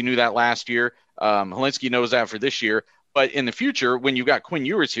Ramsey knew that last year. Helinski knows that for this year. But in the future, when you've got Quinn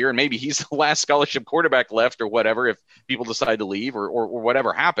Ewers here, and maybe he's the last scholarship quarterback left or whatever, if people decide to leave or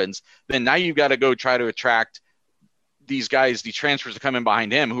whatever happens, then now you've got to go try to attract these guys, these transfers to come in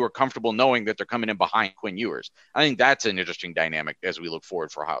behind him who are comfortable knowing that they're coming in behind Quinn Ewers. I think that's an interesting dynamic as we look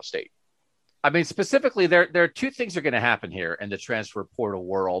forward for Ohio State. I mean, specifically, there are two things that are going to happen here in the transfer portal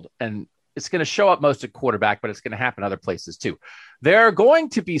world, and it's going to show up most at quarterback, but it's going to happen other places too. There are going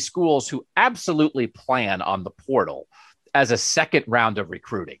to be schools who absolutely plan on the portal as a second round of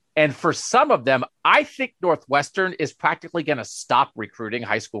recruiting. And for some of them, I think Northwestern is practically going to stop recruiting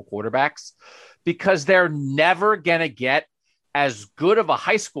high school quarterbacks because they're never going to get as good of a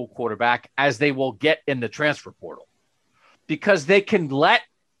high school quarterback as they will get in the transfer portal, because they can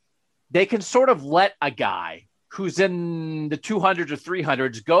sort of let a guy who's in the 200s or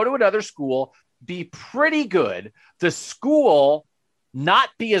 300s go to another school, be pretty good, the school not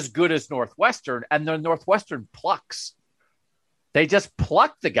be as good as Northwestern, and the Northwestern plucks. They just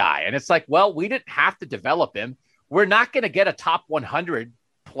pluck the guy. And it's like, well, we didn't have to develop him. We're not going to get a top 100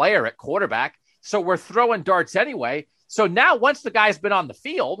 player at quarterback. So we're throwing darts anyway. So now once the guy's been on the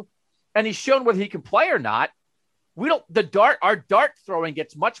field and he's shown whether he can play or not, our dart throwing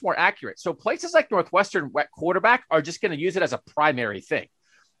gets much more accurate. So places like Northwestern at quarterback are just going to use it as a primary thing.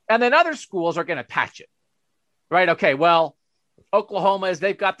 And then other schools are going to patch it, right? Okay, well, Oklahoma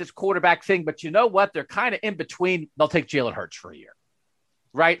they've got this quarterback thing, but you know what? They're kind of in between. They'll take Jalen Hurts for a year,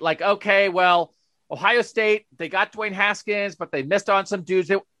 right? Like, okay, well, Ohio State, they got Dwayne Haskins, but they missed on some dudes.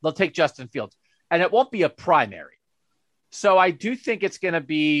 They'll take Justin Fields. And it won't be a primary. So I do think it's going to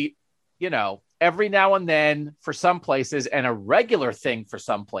be, every now and then for some places and a regular thing for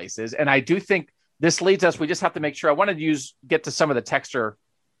some places. And I do think this leads us, we just have to make sure. I want to get to some of the texter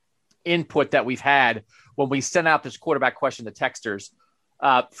input that we've had when we sent out this quarterback question to texters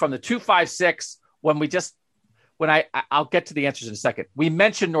from the 256. I'll get to the answers in a second. We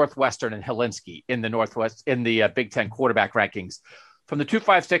mentioned Northwestern and Helinski in the Big Ten quarterback rankings. From the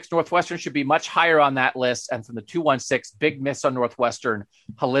 256, Northwestern should be much higher on that list. And from the 216, big miss on Northwestern.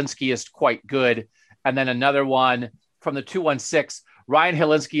 Helinski is quite good. And then another one from the 216, Ryan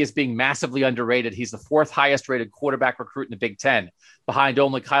Helinski is being massively underrated. He's the fourth highest rated quarterback recruit in the Big Ten, behind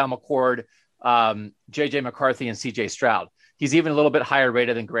only Kyle McCord, JJ McCarthy, and CJ Stroud. He's even a little bit higher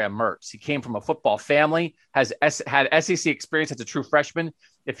rated than Graham Mertz. He came from a football family, had SEC experience as a true freshman.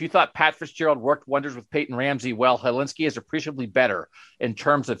 If you thought Pat Fitzgerald worked wonders with Peyton Ramsey, well, Helinski is appreciably better in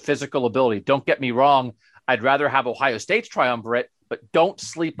terms of physical ability. Don't get me wrong. I'd rather have Ohio State's triumvirate, but don't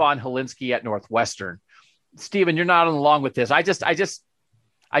sleep on Helinski at Northwestern. Steven, you're not along with this. I just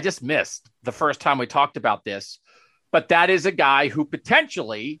missed the first time we talked about this, but that is a guy who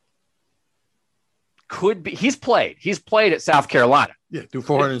potentially could be. He's played at South Carolina. Yeah, threw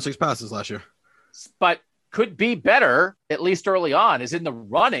 406 passes last year, but could be better, at least early on, is in the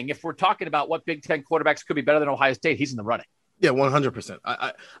running. If we're talking about what Big Ten quarterbacks could be better than Ohio State, he's in the running. Yeah, 100%.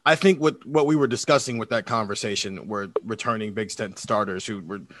 I think what we were discussing with that conversation were returning Big Ten starters who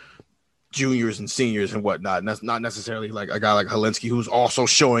were juniors and seniors and whatnot. And that's not necessarily like a guy like Helinski, who's also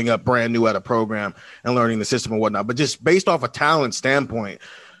showing up brand new at a program and learning the system and whatnot. But just based off a talent standpoint,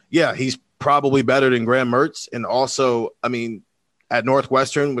 yeah, he's probably better than Graham Mertz. And also, I mean, at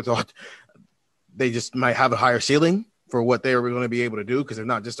Northwestern, they just might have a higher ceiling for what they were going to be able to do, because they're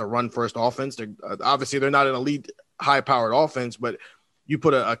not just a run-first offense. Obviously, they're not an elite, high-powered offense, but you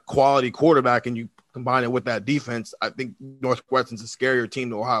put a quality quarterback and you combine it with that defense, I think Northwestern's a scarier team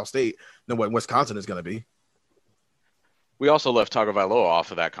to Ohio State than what Wisconsin is going to be. We also left Tagovailoa off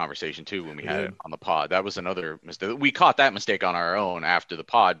of that conversation too when we had it on the pod. That was another mistake. We caught that mistake on our own after the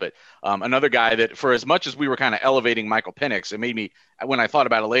pod. But another guy that, for as much as we were kind of elevating Michael Penix, it made me, when I thought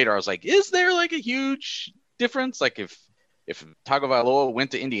about it later, I was like, is there like a huge difference? Like if Tagovailoa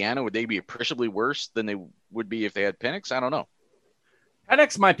went to Indiana, would they be appreciably worse than they would be if they had Penix? I don't know.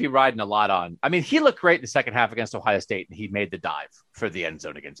 Penix might be riding a lot on. I mean, he looked great in the second half against Ohio State, and he made the dive for the end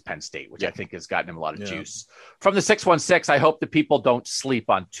zone against Penn State, which I think has gotten him a lot of juice. From the 616, I hope that people don't sleep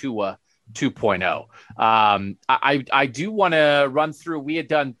on Tua 2.0. I do want to run through. We had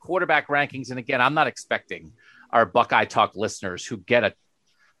done quarterback rankings, and again, I'm not expecting our Buckeye Talk listeners who get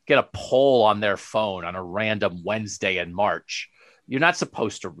a poll on their phone on a random Wednesday in March. You're not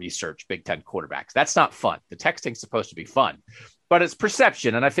supposed to research Big Ten quarterbacks. That's not fun. The texting's supposed to be fun. But it's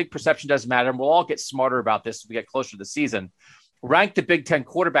perception, and I think perception does matter, and we'll all get smarter about this as we get closer to the season. Rank the Big Ten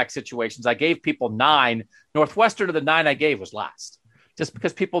quarterback situations. I gave people 9. Northwestern of the 9 I gave was last, just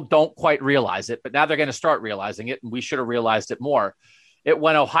because people don't quite realize it, but now they're going to start realizing it, and we should have realized it more. It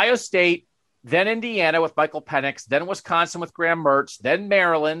went Ohio State, then Indiana with Michael Penix, then Wisconsin with Graham Mertz, then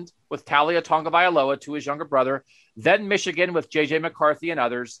Maryland with Talia Tagovailoa to his younger brother, then Michigan with J.J. McCarthy and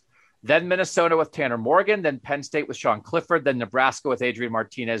others, then Minnesota with Tanner Morgan, then Penn State with Sean Clifford, then Nebraska with Adrian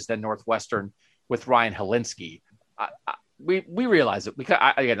Martinez, then Northwestern with Ryan Helinski. We realize it.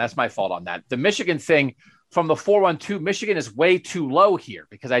 Again, that's my fault on that. The Michigan thing from the 412, Michigan is way too low here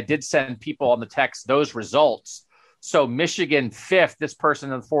because I did send people on the text those results. So Michigan 5th, this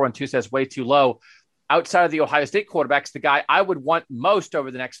person in the 412 says way too low. Outside of the Ohio State quarterbacks, the guy I would want most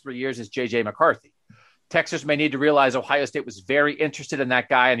over the next 3 years is J.J. McCarthy. Texas may need to realize Ohio State was very interested in that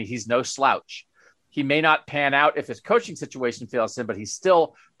guy, and he's no slouch. He may not pan out if his coaching situation fails him, but he's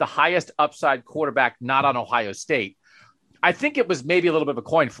still the highest upside quarterback not on Ohio State. I think it was maybe a little bit of a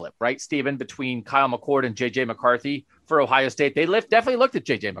coin flip, right, Stephen, between Kyle McCord and J.J. McCarthy for Ohio State. They definitely looked at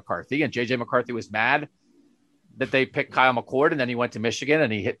J.J. McCarthy, and J.J. McCarthy was mad that they picked Kyle McCord, and then he went to Michigan,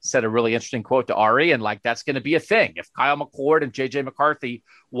 and he said a really interesting quote to Ari, and like that's going to be a thing. If Kyle McCord and J.J. McCarthy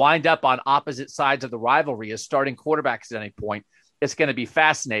wind up on opposite sides of the rivalry as starting quarterbacks at any point, it's going to be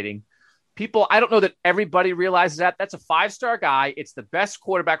fascinating. People, I don't know that everybody realizes that. That's a 5-star guy. It's the best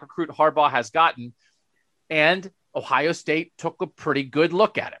quarterback recruit Harbaugh has gotten, and Ohio State took a pretty good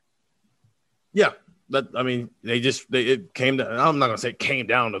look at it. Yeah. It came to, I'm not going to say it came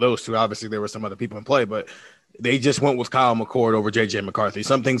down to those two. Obviously, there were some other people in play, but they just went with Kyle McCord over J.J. McCarthy.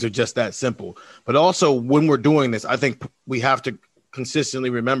 Some things are just that simple. But also, when we're doing this, I think we have to consistently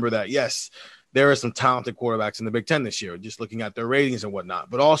remember that, yes, there are some talented quarterbacks in the Big Ten this year, just looking at their ratings and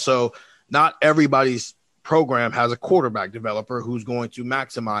whatnot. But also, not everybody's program has a quarterback developer who's going to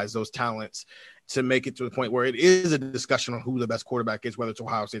maximize those talents to make it to the point where it is a discussion on who the best quarterback is, whether it's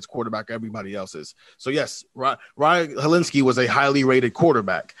Ohio State's quarterback or everybody else's. So yes, Ryan Hilinski was a highly rated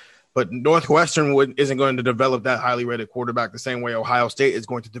quarterback, but Northwestern isn't going to develop that highly rated quarterback the same way Ohio State is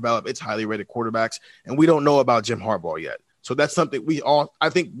going to develop its highly rated quarterbacks. And we don't know about Jim Harbaugh yet. So that's something I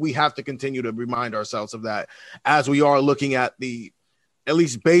think we have to continue to remind ourselves of that as we are looking at the at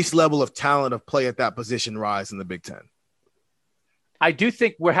least base level of talent of play at that position rise in the Big Ten. I do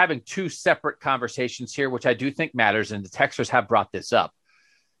think we're having two separate conversations here, which I do think matters. And the texters have brought this up.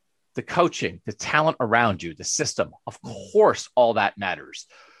 The coaching, the talent around you, the system, of course, all that matters.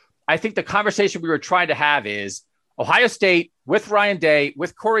 I think the conversation we were trying to have is Ohio State with Ryan Day,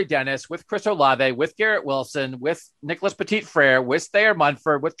 with Corey Dennis, with Chris Olave, with Garrett Wilson, with Nicholas Petit-Frere, with Thayer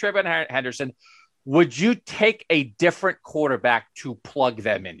Munford, with Trayvon Henderson. Would you take a different quarterback to plug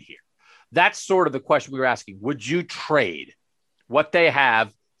them in here? That's sort of the question we were asking. Would you trade what they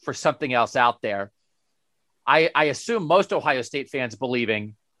have for something else out there? I assume most Ohio State fans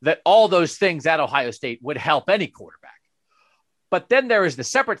believing that all those things at Ohio State would help any quarterback. But then there is the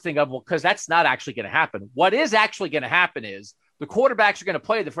separate thing of, well, because that's not actually going to happen. What is actually going to happen is the quarterbacks are going to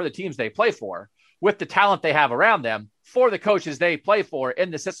play for the teams they play for with the talent they have around them, for the coaches they play for,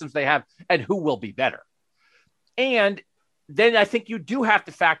 in the systems they have, and who will be better. And then I think you do have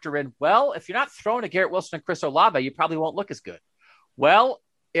to factor in, well, if you're not throwing to Garrett Wilson and Chris Olave, you probably won't look as good. Well,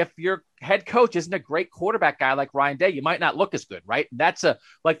 if your head coach isn't a great quarterback guy like Ryan Day, you might not look as good, right? That's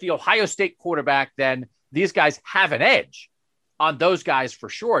like the Ohio State quarterback, then these guys have an edge on those guys for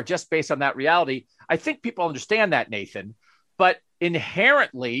sure, just based on that reality. I think people understand that, Nathan, but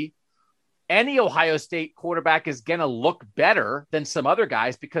inherently any Ohio State quarterback is going to look better than some other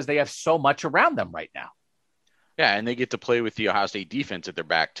guys because they have so much around them right now. Yeah, and they get to play with the Ohio State defense at their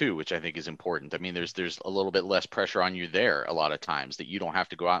back too, which I think is important. I mean, there's a little bit less pressure on you there a lot of times, that you don't have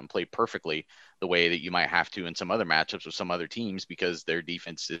to go out and play perfectly the way that you might have to in some other matchups with some other teams because their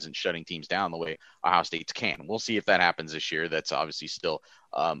defense isn't shutting teams down the way Ohio State's can. We'll see if that happens this year. That's obviously still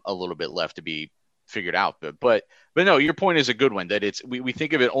a little bit left to be figured out. But no, your point is a good one, that we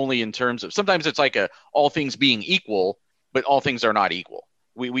think of it only in terms of, sometimes it's like all things being equal, but all things are not equal.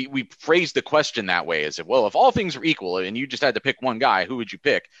 We phrase the question that way, as if, well, if all things are equal and you just had to pick one guy, who would you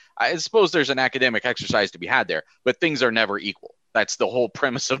pick? I suppose there's an academic exercise to be had there, but things are never equal. That's the whole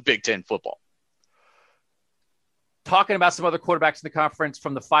premise of Big Ten football. Talking about some other quarterbacks in the conference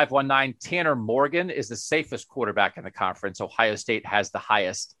from the 519, Tanner Morgan is the safest quarterback in the conference. Ohio State has the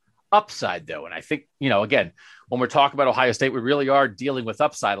highest upside, though. And I think, again, when we're talking about Ohio State, we really are dealing with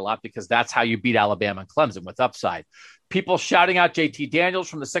upside a lot because that's how you beat Alabama and Clemson, with upside. People shouting out JT Daniels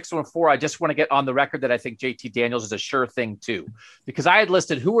from the 614. I just want to get on the record that I think JT Daniels is a sure thing too, because I had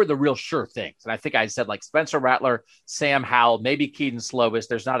listed who are the real sure things. And I think I said like Spencer Rattler, Sam Howell, maybe Keaton Slovis.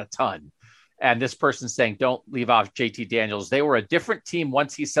 There's not a ton. And this person's saying, don't leave off JT Daniels. They were a different team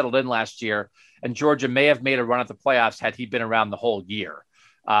once he settled in last year, and Georgia may have made a run at the playoffs had he been around the whole year.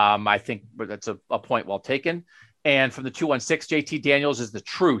 I think that's a point well taken. And from the 216, JT Daniels is the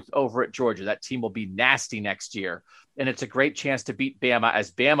truth over at Georgia. That team will be nasty next year. And it's a great chance to beat Bama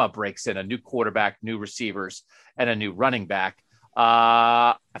as Bama breaks in a new quarterback, new receivers, and a new running back.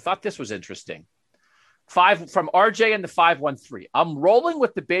 I thought this was interesting. From RJ and the 513. I'm rolling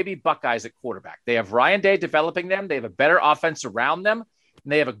with the baby Buckeyes at quarterback. They have Ryan Day developing them. They have a better offense around them.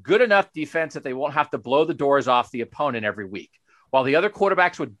 And they have a good enough defense that they won't have to blow the doors off the opponent every week. While the other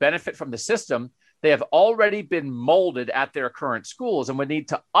quarterbacks would benefit from the system, they have already been molded at their current schools and would need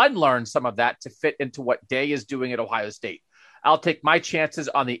to unlearn some of that to fit into what Day is doing at Ohio State. I'll take my chances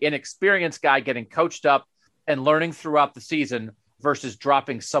on the inexperienced guy getting coached up and learning throughout the season versus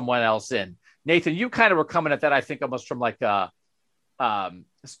dropping someone else in. Nathan, you kind of were coming at that, I think, almost from like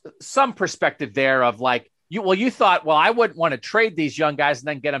some perspective there of like, you thought, well, I wouldn't want to trade these young guys and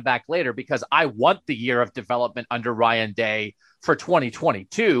then get them back later because I want the year of development under Ryan Day for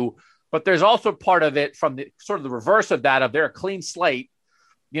 2022. But there's also part of it from the sort of the reverse of that, of they're a clean slate.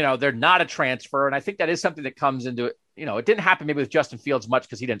 They're not a transfer. And I think that is something that comes into it. It didn't happen maybe with Justin Fields much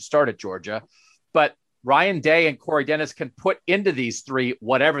because he didn't start at Georgia, but Ryan Day and Corey Dennis can put into these three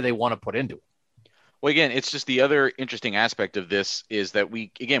whatever they want to put into it. Well, again, it's just the other interesting aspect of this is that we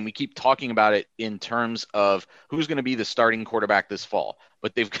keep talking about it in terms of who's going to be the starting quarterback this fall.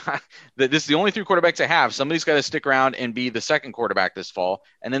 But they've got this is the only three quarterbacks they have. Somebody's got to stick around and be the second quarterback this fall.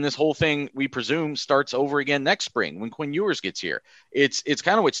 And then this whole thing, we presume, starts over again next spring when Quinn Ewers gets here. It's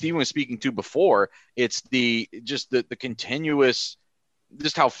kind of what Steven was speaking to before. It's the continuous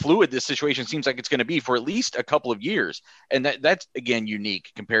just how fluid this situation seems like it's going to be for at least a couple of years. And that's, again,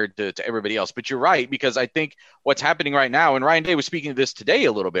 unique compared to everybody else. But you're right, because I think what's happening right now, and Ryan Day was speaking to this today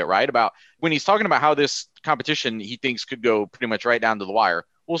a little bit, right, about when he's talking about how this competition he thinks could go pretty much right down to the wire.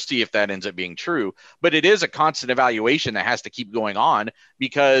 We'll see if that ends up being true. But it is a constant evaluation that has to keep going on,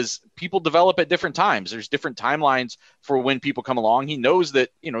 because people develop at different times. There's different timelines for when people come along. He knows that,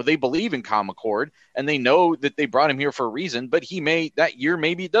 they believe in Kyle McCord, and they know that they brought him here for a reason, but that year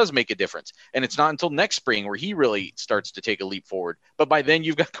maybe it does make a difference. And it's not until next spring where he really starts to take a leap forward. But by then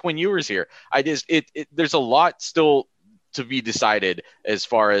you've got Quinn Ewers here. There's a lot still to be decided as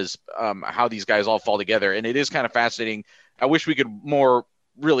far as how these guys all fall together. And it is kind of fascinating. I wish we could more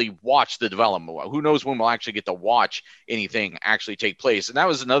really watch the development. Who knows when we'll actually get to watch anything actually take place. And that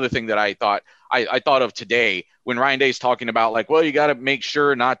was another thing that I thought of today when Ryan Day's talking about, like, well, you got to make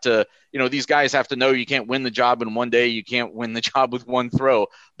sure not to, these guys have to know you can't win the job in one day. You can't win the job with one throw.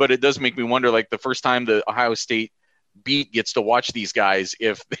 But it does make me wonder, like, the first time the Ohio State beat gets to watch these guys,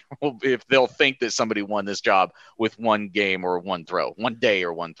 if they'll think that somebody won this job with one game or one throw, one day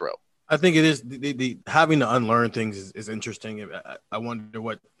or one throw. I think it is the having to unlearn things is interesting. I wonder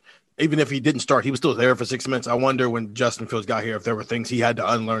what, even if he didn't start, he was still there for 6 months. I wonder when Justin Fields got here, if there were things he had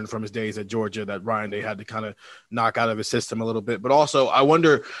to unlearn from his days at Georgia that Ryan Day had to kind of knock out of his system a little bit. But also I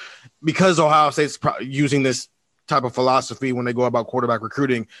wonder, because Ohio State's using this type of philosophy when they go about quarterback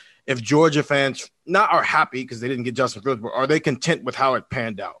recruiting, if Georgia fans not are happy because they didn't get Justin Fields, but are they content with how it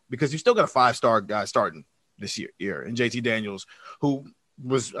panned out? Because you still got a 5-star guy starting this year in JT Daniels, who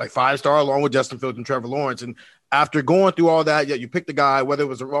was a 5-star along with Justin Fields and Trevor Lawrence. And after going through all that, you picked the guy, whether it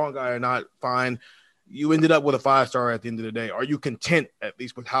was the wrong guy or not, fine. You ended up with a 5-star at the end of the day. Are you content at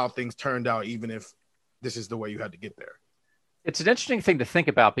least with how things turned out, even if this is the way you had to get there? It's an interesting thing to think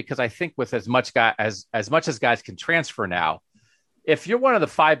about, because I think with as much as guys can transfer now, if you're one of the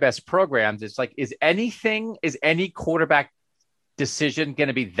 5 best programs, it's like, is any quarterback decision going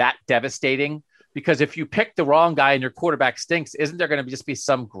to be that devastating? Because if you pick the wrong guy and your quarterback stinks, isn't there going to just be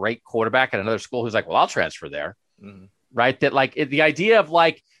some great quarterback at another school who's like, well, I'll transfer there. Mm-hmm. Right. That, like, the idea of,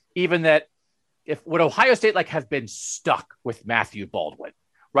 like, even that would Ohio State have been stuck with Matthew Baldwin,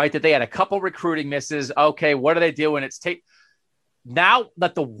 right? That they had a couple recruiting misses. Okay. What do they do when it's Tate? Now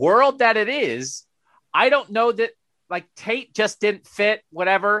that the world that it is, I don't know that, like, Tate just didn't fit,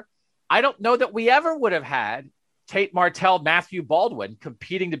 whatever. I don't know that we ever would have had Tate Martell, Matthew Baldwin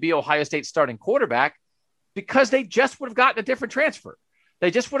competing to be Ohio State's starting quarterback, because they just would have gotten a different transfer.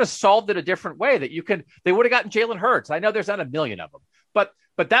 They just would have solved it a different way. They would have gotten Jalen Hurts. I know there's not a million of them,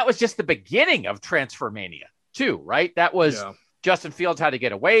 but that was just the beginning of transfer mania too, right? That was Justin Fields had to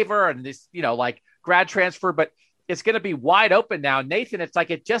get a waiver and this, grad transfer, but it's going to be wide open now. Nathan, it's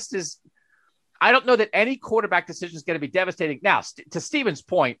like, it just is. I don't know that any quarterback decision is going to be devastating. Now, to Steven's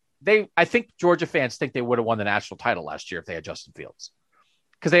point, I think Georgia fans think they would have won the national title last year if they had Justin Fields,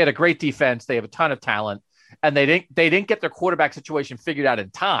 because they had a great defense. They have a ton of talent, and they didn't get their quarterback situation figured out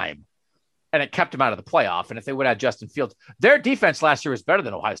in time, and it kept them out of the playoff. And if they would have had Justin Fields, their defense last year was better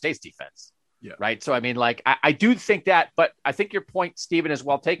than Ohio State's defense. Yeah. Right. So, I mean, I do think that, but I think your point, Steven, is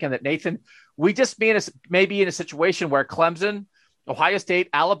well taken, that Nathan, we just maybe in a situation where Clemson, Ohio State,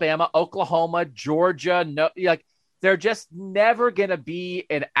 Alabama, Oklahoma, Georgia, they're just never going to be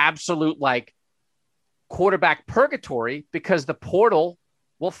an absolute quarterback purgatory, because the portal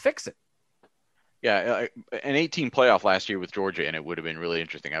will fix it. Yeah, an 18 playoff last year with Georgia, and it would have been really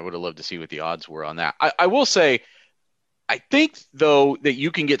interesting. I would have loved to see what the odds were on that. I will say, I think, though, that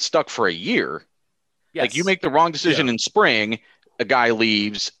you can get stuck for a year. Yes. Like, you make the wrong decision in spring, a guy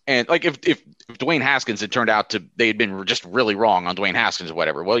leaves, and if Dwayne Haskins had turned out they had been just really wrong on Dwayne Haskins or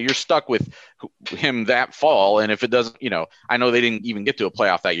whatever, well, you're stuck with him that fall. And if it doesn't, I know they didn't even get to a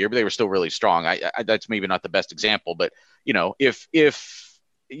playoff that year, but they were still really strong. That's maybe not the best example, but if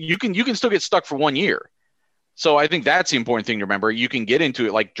you can still get stuck for 1 year. So I think that's the important thing to remember. You can get into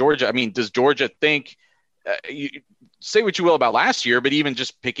it like Georgia. I mean, does Georgia think, say what you will about last year, but even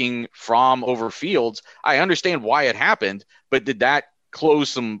just picking Fromm over Fields, I understand why it happened, but did that close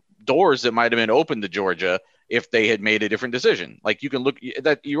some doors that might have been open to Georgia if they had made a different decision? Like, you can look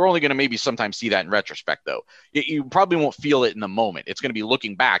that you're only going to maybe sometimes see that in retrospect, though. You probably won't feel it in the moment. It's going to be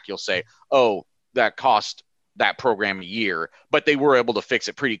looking back. You'll say, oh, that cost that program a year, but they were able to fix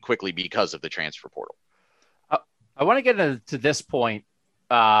it pretty quickly because of the transfer portal. I want to get into this point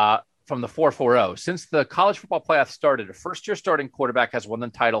from the 440. Since the college football playoff started, a first-year starting quarterback has won the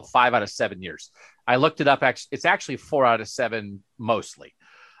title 5 out of 7 years. I looked it up. It's actually 4 out of 7 mostly.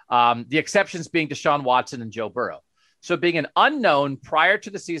 The exceptions being Deshaun Watson and Joe Burrow. So being an unknown prior to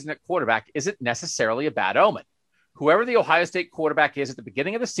the season at quarterback isn't necessarily a bad omen. whoever the Ohio State quarterback is at the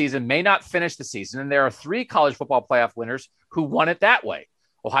beginning of the season may not finish the season. And there are 3 college football playoff winners who won it that way.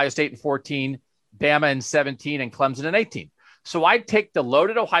 Ohio State in 14, Bama in 17, and Clemson in 18. So I'd take the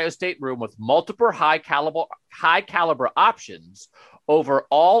loaded Ohio State room with multiple high caliber options over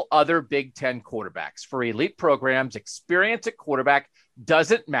all other Big Ten quarterbacks. For elite programs, experience at quarterback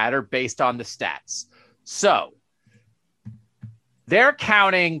doesn't matter based on the stats. So they're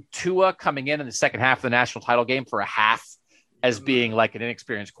counting Tua coming in the second half of the national title game for a half as being like an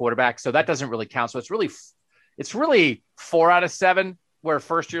inexperienced quarterback. So that doesn't really count. So it's really 4 out of 7 where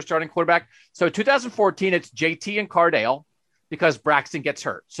first year starting quarterback. So 2014, it's JT and Cardale because Braxton gets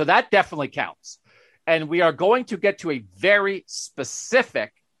hurt. So that definitely counts. And we are going to get to a very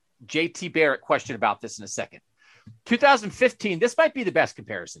specific JT Barrett question about this in a second. 2015, this might be the best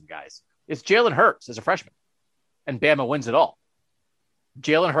comparison, guys. It's Jalen Hurts as a freshman, and Bama wins it all.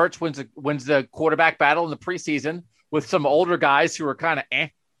 Jalen Hurts wins the quarterback battle in the preseason with some older guys who are kind of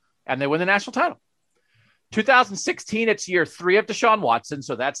and they win the national title. 2016, it's year 3 of Deshaun Watson,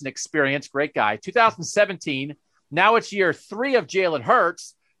 so that's an experienced, great guy. 2017, now it's year 3 of Jalen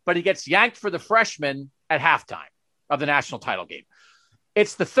Hurts, but he gets yanked for the freshman at halftime of the national title game.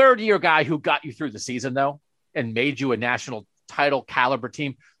 It's the third-year guy who got you through the season, though, and made you a national title caliber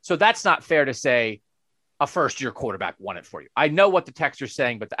team. So that's not fair to say a first-year quarterback won it for you. I know what the text are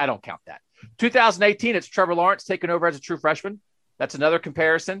saying, but I don't count that. 2018, it's Trevor Lawrence taking over as a true freshman. That's another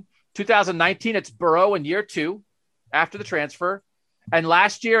comparison. 2019, it's Burrow in year 2 after the transfer. And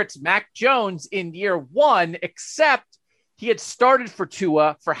last year, it's Mac Jones in year 1, except he had started for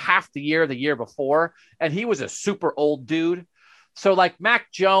Tua for half the year before, and he was a super old dude. So like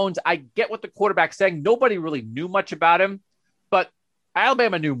Mac Jones, I get what the quarterback's saying. Nobody really knew much about him, but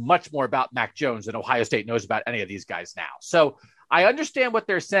Alabama knew much more about Mac Jones than Ohio State knows about any of these guys now. So I understand what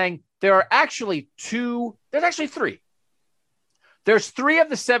they're saying. There's actually 3. There's 3 of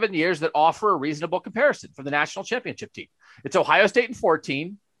the 7 years that offer a reasonable comparison for the national championship team. It's Ohio State in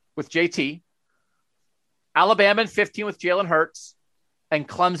 14 with JT, Alabama in 15 with Jalen Hurts, and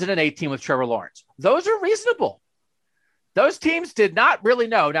Clemson in 18 with Trevor Lawrence. Those are reasonable. Those teams did not really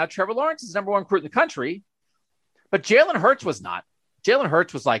know. Now, Trevor Lawrence is number 1 recruit in the country, but Jalen Hurts was not. Jalen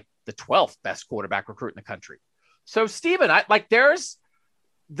Hurts was like the 12th best quarterback recruit in the country. So, Steven, there's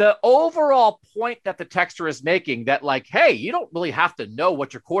the overall point that the texter is making that like, hey, you don't really have to know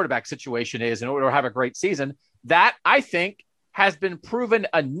what your quarterback situation is in order to have a great season. That I think has been proven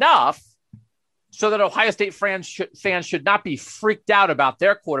enough so that Ohio State fans should not be freaked out about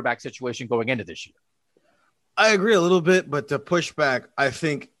their quarterback situation going into this year. I agree a little bit, but to push back, I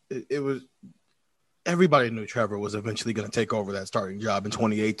think it was everybody knew Trevor was eventually going to take over that starting job in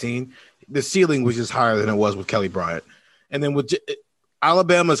 2018. The ceiling was just higher than it was with Kelly Bryant. And then with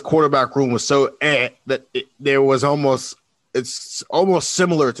Alabama's quarterback room was so that there was it's almost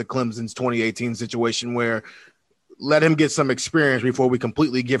similar to Clemson's 2018 situation where let him get some experience before we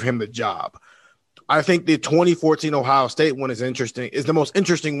completely give him the job. I think the 2014 Ohio State one is the most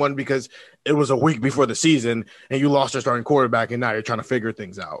interesting one because it was a week before the season and you lost your starting quarterback and now you're trying to figure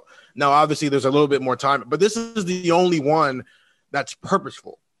things out. Now, obviously there's a little bit more time, but this is the only one that's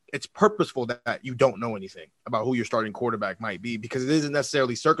purposeful. It's purposeful that you don't know anything about who your starting quarterback might be because it isn't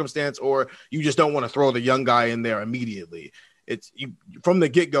necessarily circumstance or you just don't want to throw the young guy in there immediately. It's you from the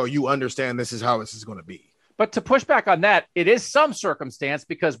get-go, you understand this is how this is going to be. But to push back on that, it is some circumstance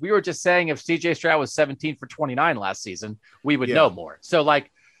because we were just saying if CJ Stroud was 17 for 29 last season, we would know more. So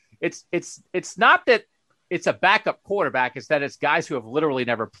like it's not that it's a backup quarterback, it's that it's guys who have literally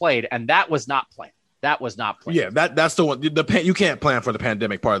never played. And that was not planned. Yeah, that's the one. You can't plan for the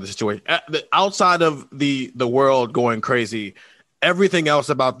pandemic part of the situation. Outside of the world going crazy, everything else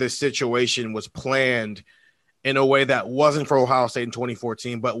about this situation was planned in a way that wasn't for Ohio State in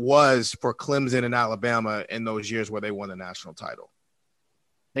 2014, but was for Clemson and Alabama in those years where they won the national title.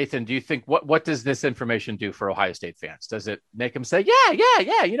 Nathan, do you think what does this information do for Ohio State fans? Does it make them say,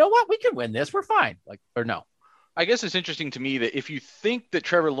 yeah, you know what? We can win this. We're fine. Or no? I guess it's interesting to me that if you think that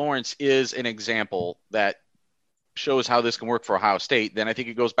Trevor Lawrence is an example that shows how this can work for Ohio State, then I think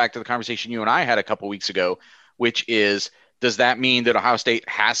it goes back to the conversation you and I had a couple weeks ago, which is, does that mean that Ohio State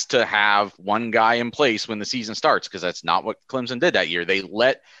has to have one guy in place when the season starts? Because that's not what Clemson did that year. They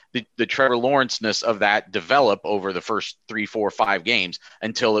let the Trevor Lawrence-ness of that develop over the first 3, 4, 5 games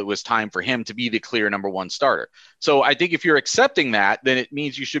until it was time for him to be the clear number 1 starter. So I think if you're accepting that, then it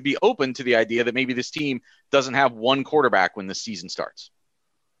means you should be open to the idea that maybe this team doesn't have one quarterback when the season starts.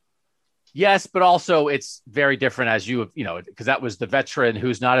 Yes, but also it's very different as because that was the veteran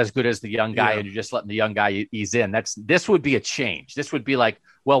who's not as good as the young guy, and you're just letting the young guy ease in. This would be a change. This would be like,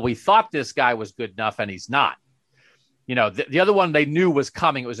 well, we thought this guy was good enough and he's not. The other one they knew was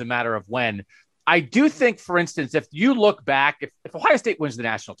coming. It was a matter of when. I do think, for instance, if you look back, if Ohio State wins the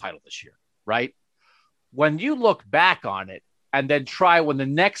national title this year, right? When you look back on it and then try when the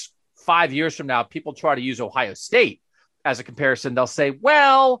next 5 years from now, people try to use Ohio State as a comparison, they'll say,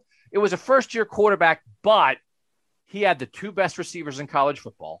 well, it was a first-year quarterback, but he had the two best receivers in college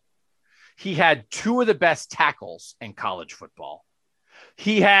football. He had two of the best tackles in college football.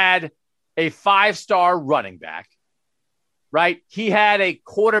 He had a 5-star running back, right? He had a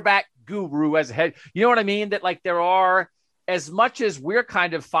quarterback guru as a head. You know what I mean? That like there are, as much as we're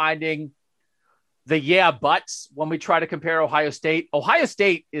kind of finding the yeah buts when we try to compare Ohio State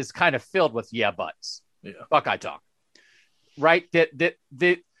is kind of filled with yeah buts. Yeah. Buckeye talk, right?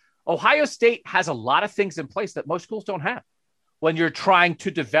 That Ohio State has a lot of things in place that most schools don't have when you're trying to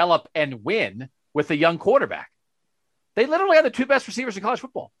develop and win with a young quarterback. They literally have the two best receivers in college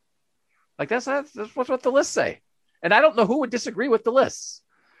football. Like that's what the lists say. And I don't know who would disagree with the lists.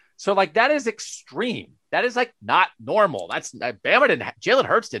 So like that is extreme. That is like not normal. That's Bama didn't have, Jalen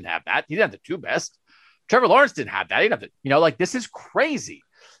Hurts didn't have that. He didn't have the two best. Trevor Lawrence didn't have that. He didn't have the, like this is crazy.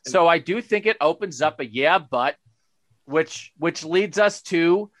 So I do think it opens up a yeah, but which leads us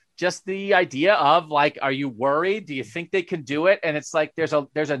to just the idea of like, are you worried? Do you think they can do it? And it's like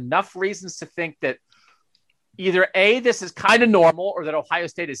there's enough reasons to think that either A, this is kind of normal, or that Ohio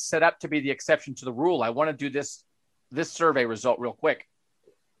State is set up to be the exception to the rule. I want to do this survey result real quick.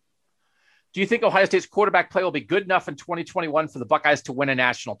 Do you think Ohio State's quarterback play will be good enough in 2021 for the Buckeyes to win a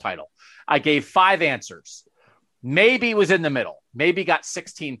national title? I gave 5 answers. Maybe was in the middle. Maybe got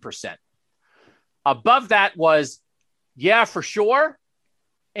 16%. Above that was, yeah, for sure.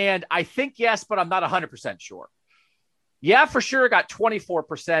 And I think yes, but I'm not 100% sure. Yeah, for sure got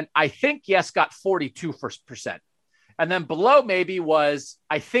 24%. I think yes got 42%. And then below maybe was,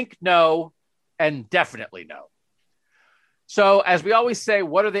 I think no, and definitely no. So as we always say,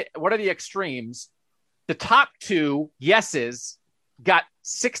 what are the extremes? The top 2 yeses got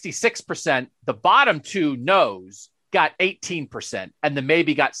 66%. The bottom 2 no's got 18%, and the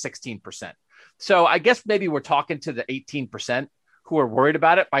maybe got 16%. So I guess maybe we're talking to the 18% who are worried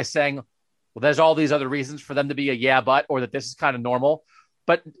about it by saying, well, there's all these other reasons for them to be a yeah, but, or that this is kind of normal.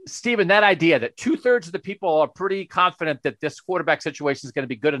 But Stephen, that idea that 2/3 of the people are pretty confident that this quarterback situation is going to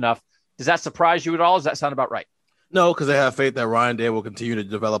be good enough, does that surprise you at all? Does that sound about right? No, because they have faith that Ryan Day will continue to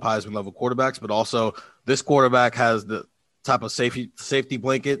develop Heisman level quarterbacks, but also this quarterback has the type of safety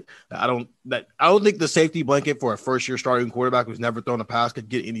blanket. I don't think the safety blanket for a first year starting quarterback who's never thrown a pass could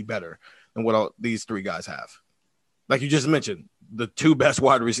get any better than what these 3 guys have. Like you just mentioned, the two best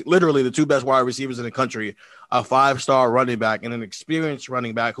wide receivers in the country, a 5-star running back and an experienced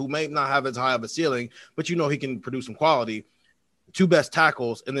running back who may not have as high of a ceiling, but he can produce some quality, 2 best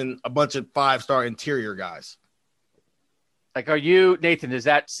tackles, and then a bunch of 5-star interior guys. Like, are you, Nathan, is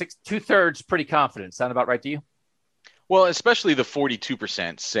that 2/3 pretty confident? Sound about right to you? Well, especially the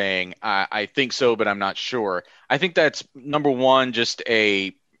 42% saying, I think so, but I'm not sure. I think that's, number one,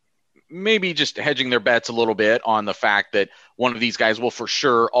 maybe just hedging their bets a little bit on the fact that one of these guys will for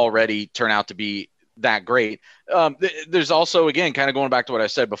sure already turn out to be that great. There's also, again, kind of going back to what I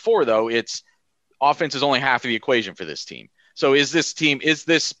said before, though, it's offense is only half of the equation for this team. So is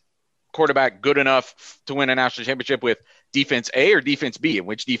this quarterback good enough to win a national championship with defense A or defense B? And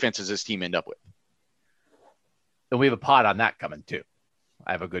which defense does this team end up with? And we have a pod on that coming too.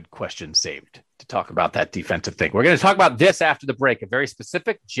 I have a good question saved to talk about that defensive thing. We're going to talk about this after the break, a very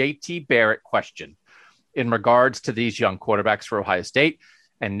specific JT Barrett question in regards to these young quarterbacks for Ohio State.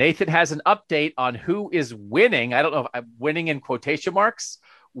 And Nathan has an update on who is winning. I don't know if I'm winning in quotation marks,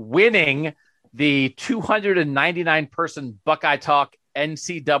 winning the 299 person Buckeye Talk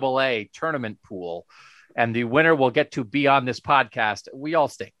NCAA tournament pool. And the winner will get to be on this podcast. We all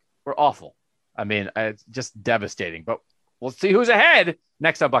stink. We're awful. I mean, it's just devastating, but we'll see who's ahead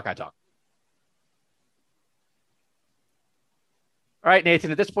next on Buckeye Talk. All right,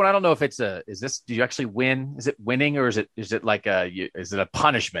 Nathan, at this point, I don't know if do you actually win? Is it winning or is it like is it a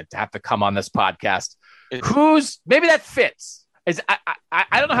punishment to have to come on this podcast? Maybe that fits.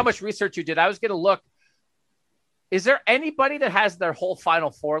 I don't know how much research you did. I was going to look. Is there anybody that has their whole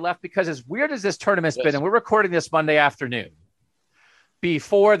Final Four left? Because as weird as this tournament's been, and we're recording this Monday afternoon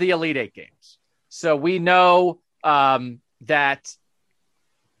before the Elite Eight games. So we know that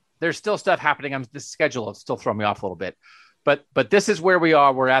there's still stuff happening. The schedule is still throwing me off a little bit. But this is where we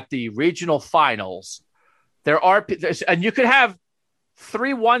are. We're at the regional finals. And you could have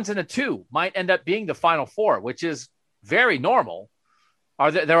 3 1s and a 2 might end up being the Final Four, which is very normal.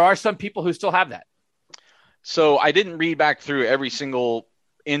 There are some people who still have that. So I didn't read back through every single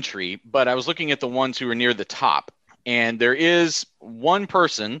entry, but I was looking at the ones who were near the top. And there is one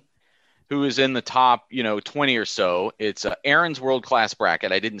person who is in the top, 20 or so. It's Aaron's World Class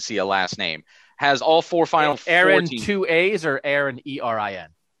Bracket. I didn't see a last name. Has all four final Aaron, 14. 2 A's or Aaron, ERIN?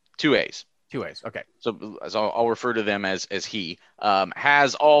 2 A's. 2 A's. Okay. So I'll refer to them as he.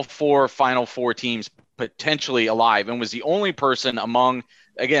 Has all four final four teams potentially alive, and was the only person among,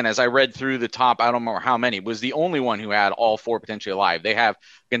 again, as I read through the top, I don't remember how many, was the only one who had all four potentially alive. They have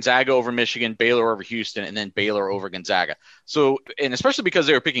Gonzaga over Michigan, Baylor over Houston, and then Baylor over Gonzaga. So, and especially because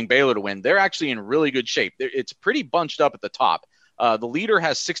they were picking Baylor to win, they're actually in really good shape. It's pretty bunched up at the top. The leader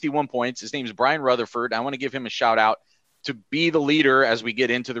has 61 points. His name is Brian Rutherford. I want to give him a shout out to be the leader as we get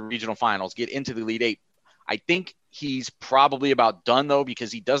into the regional finals, get into the Elite Eight. I think he's probably about done, though,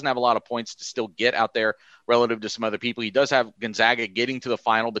 because he doesn't have a lot of points to still get out there relative to some other people. He does have Gonzaga getting to the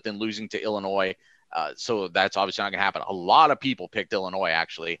final, but then losing to Illinois. So that's obviously not going to happen. A lot of people picked Illinois,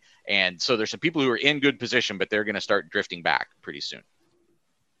 actually. And so there's some people who are in good position, but they're going to start drifting back pretty soon.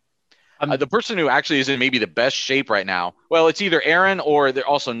 The person who actually is in maybe the best shape right now, well, it's either Aaron or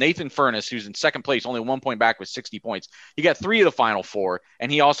also Nathan Furness, who's in second place, only 1 point back with 60 points. He got 3 of the final 4,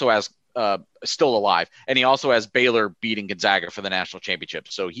 and he also has still alive, and he also has Baylor beating Gonzaga for the national championship.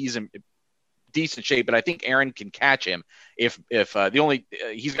 So he's in decent shape, but I think Aaron can catch him if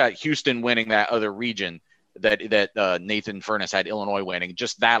he's got Houston winning that other region that Nathan Furness had Illinois winning.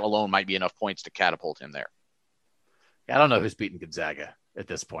 Just that alone might be enough points to catapult him there. I don't know who's beating Gonzaga at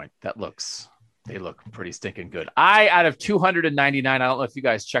this point. They look pretty stinking good. Out of 299, I don't know if you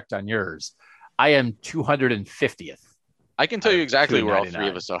guys checked on yours, I am 250th. I can tell you exactly where all three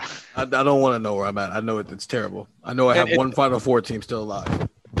of us are. I don't want to know where I'm at. I know it's terrible. I know I have one Final Four team still alive.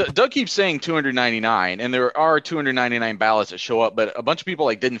 Doug keeps saying 299, and there are 299 ballots that show up, but a bunch of people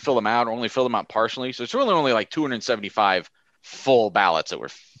didn't fill them out or only filled them out partially. So it's really only 275 full ballots that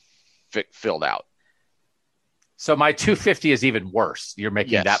were filled out. So my 250 is even worse. You're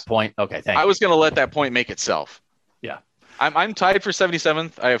making that point? Okay, thank you. I was going to let that point make itself. Yeah. I'm tied for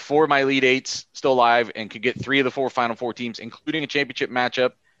 77th. I have 4 of my Elite Eights still alive and could get 3 of the 4 Final Four teams, including a championship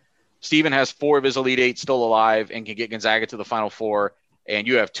matchup. Steven has 4 of his Elite Eight still alive and can get Gonzaga to the Final Four. And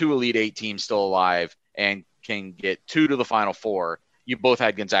you have 2 Elite Eight teams still alive and can get 2 to the Final Four. You both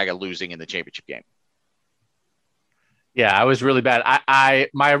had Gonzaga losing in the championship game. Yeah, I was really bad.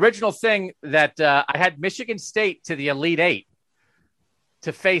 My original thing that I had Michigan State to the Elite Eight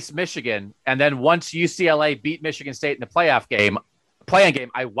to face Michigan, and then once UCLA beat Michigan State in the play-in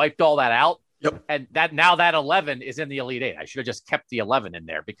game, I wiped all that out. Yep. And that 11 is in the Elite Eight. I should have just kept the 11 in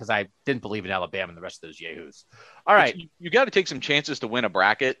there because I didn't believe in Alabama and the rest of those yahoos. All right. You got to take some chances to win a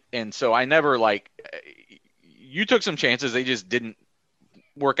bracket. And so I never you took some chances. They just didn't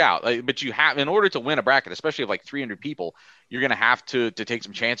work out. But you have, in order to win a bracket, especially of 300 people, you're going to have to take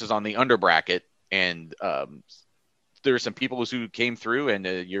some chances on the under bracket. And there are some people who came through and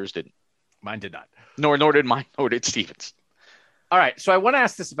yours didn't. Mine did not. Nor did mine, nor did Stevens. All right. So I want to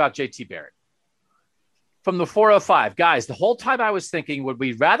ask this about JT Barrett. From the 405, guys, the whole time I was thinking, would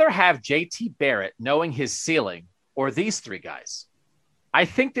we rather have JT Barrett knowing his ceiling or these 3 guys? I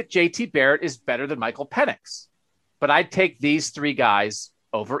think that JT Barrett is better than Michael Penix, but I'd take these 3 guys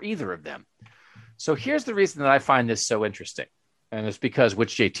over either of them. So here's the reason that I find this so interesting. And it's because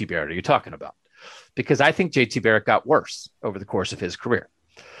which JT Barrett are you talking about? Because I think JT Barrett got worse over the course of his career.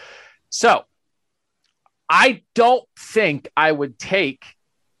 So I don't think I would take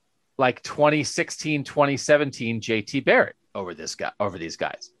 2016, 2017 JT Barrett over these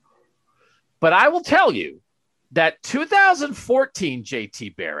guys. But I will tell you that 2014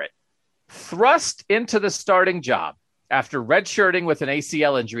 JT Barrett thrust into the starting job after redshirting with an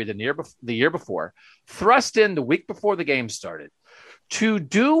ACL injury the year before, thrust in the week before the game started to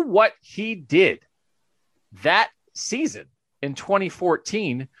do what he did that season in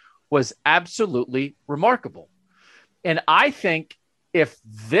 2014 was absolutely remarkable. And I think if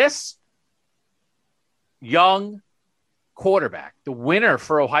this young quarterback, the winner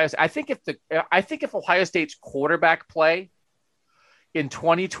for Ohio State, I think if Ohio State's quarterback play in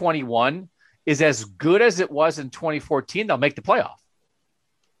 2021 is as good as it was in 2014, they'll make the playoff.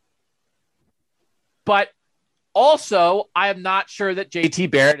 But also, I am not sure that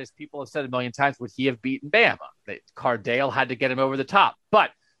JT Barrett, as people have said a million times, would he have beaten Bama? Cardale had to get him over the top.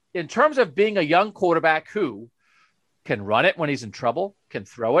 But in terms of being a young quarterback who can run it when he's in trouble, can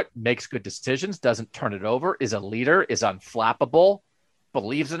throw it, makes good decisions, doesn't turn it over, is a leader, is unflappable,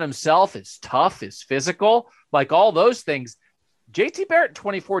 believes in himself, is tough, is physical, all those things. JT Barrett in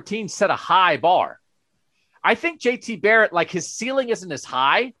 2014 set a high bar. I think JT Barrett, his ceiling isn't as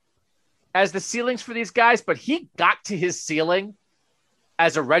high as the ceilings for these guys, but he got to his ceiling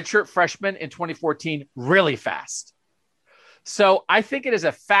as a redshirt freshman in 2014 really fast. So I think it is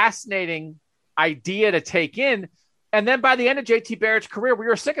a fascinating idea to take in. And then by the end of JT Barrett's career, we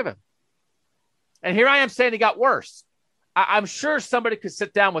were sick of him. And here I am saying he got worse. I'm sure somebody could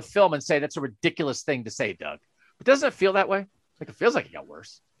sit down with film and say that's a ridiculous thing to say, Doug. But doesn't it feel that way? Like it feels like he got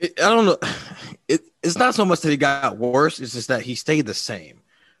worse. I don't know. It's not so much that he got worse. It's just that he stayed the same,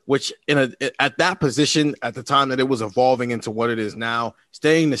 which at that position at the time that it was evolving into what it is now,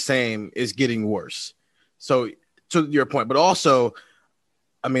 staying the same is getting worse. So to your point, but also,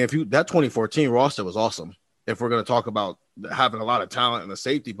 I mean, that 2014 roster was awesome. If we're going to talk about having a lot of talent in the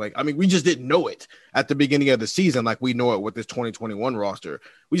safety blank, I mean, we just didn't know it at the beginning of the season like we know it with this 2021 roster.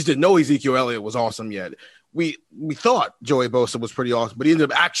 We just didn't know Ezekiel Elliott was awesome yet. We thought Joey Bosa was pretty awesome, but he ended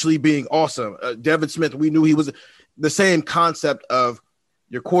up actually being awesome. Devin Smith, we knew he was the same concept of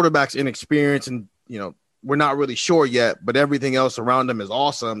your quarterback's inexperience, and we're not really sure yet, but everything else around him is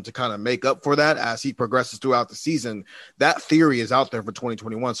awesome to kind of make up for that as he progresses throughout the season. That theory is out there for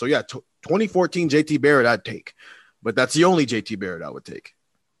 2021. So yeah, 2014 JT Barrett I'd take, but that's the only JT Barrett I would take.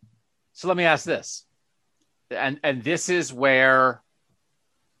 So let me ask this, and this is where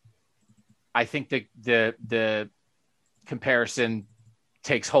I think the comparison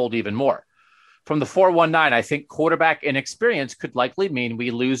takes hold even more. From the 419, I think quarterback inexperience could likely mean we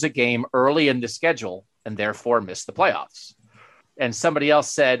lose a game early in the schedule and therefore miss the playoffs. And somebody else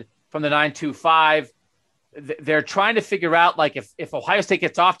said from the 925, they're trying to figure out, like, if Ohio State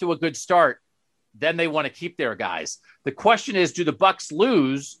gets off to a good start, then they want to keep their guys. The question is, do the Bucs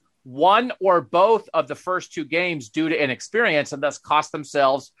lose one or both of the first two games due to inexperience and thus cost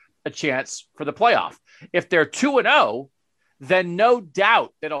themselves a chance for the playoff? If they're 2-0, then no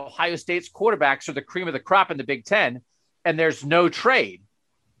doubt that Ohio State's quarterbacks are the cream of the crop in the Big Ten, and there's no trade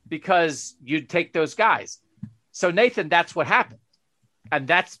because you'd take those guys. So, Nathan, that's what happened. And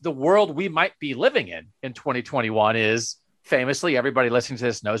that's the world we might be living in 2021 is, famously, everybody listening to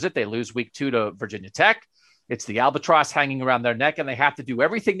this knows it. They lose week 2 to Virginia Tech. It's the albatross hanging around their neck, and they have to do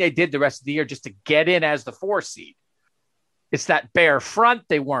everything they did the rest of the year just to get in as the 4 seed. It's that bare front.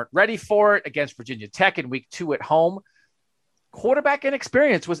 They weren't ready for it against Virginia Tech in week 2 at home. Quarterback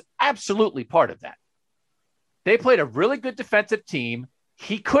inexperience was absolutely part of that. They played a really good defensive team.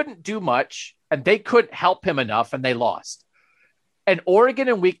 He couldn't do much, and they couldn't help him enough, and they lost. And Oregon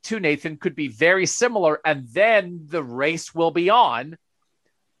in week 2, Nathan, could be very similar, and then the race will be on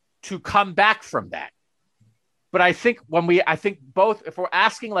to come back from that. But I think both, if we're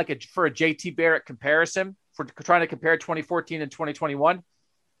asking for a JT Barrett comparison, for trying to compare 2014 and 2021,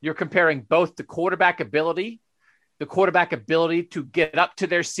 you're comparing both the quarterback ability to get up to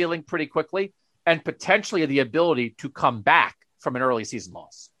their ceiling pretty quickly, and potentially the ability to come back from an early season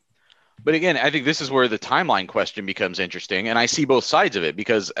loss. But again, I think this is where the timeline question becomes interesting. And I see both sides of it,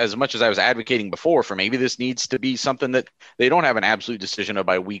 because as much as I was advocating before for maybe this needs to be something that they don't have an absolute decision of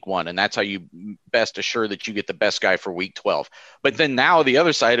by week 1. And that's how you best assure that you get the best guy for week 12. But then now the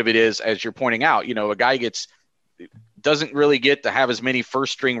other side of it is, as you're pointing out, a guy doesn't really get to have as many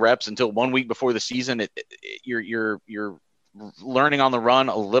first string reps until 1 week before the season. You're learning on the run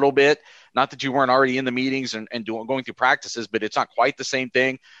a little bit. Not that you weren't already in the meetings and going through practices, but it's not quite the same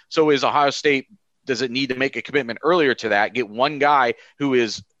thing. So is Ohio State, does it need to make a commitment earlier to that, get one guy who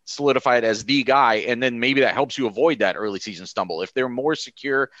is solidified as the guy, and then maybe that helps you avoid that early season stumble? If they're more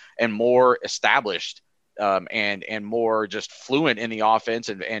secure and more established and more just fluent in the offense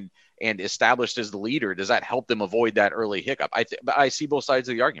and established as the leader, does that help them avoid that early hiccup? I see both sides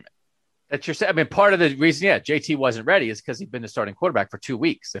of the argument. Part of the reason, JT wasn't ready is because he'd been the starting quarterback for 2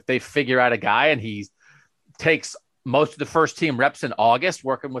 weeks. If they figure out a guy and he takes most of the first team reps in August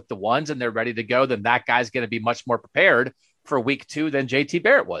working with the ones and they're ready to go, then that guy's going to be much more prepared for week 2 than JT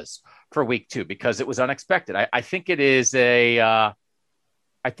Barrett was for week 2, because it was unexpected. I think it is a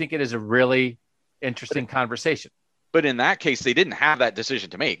really interesting conversation. But in that case, they didn't have that decision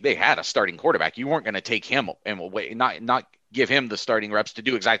to make. They had a starting quarterback. You weren't going to take him and not give him the starting reps to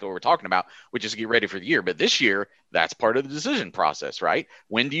do exactly what we're talking about, which is get ready for the year. But this year, that's part of the decision process, right?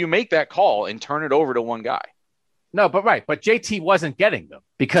 When do you make that call and turn it over to one guy? No, but JT wasn't getting them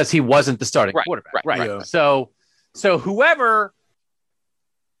because he wasn't the starting quarterback. Right. Yeah. So whoever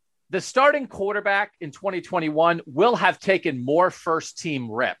the starting quarterback in 2021 will have taken more first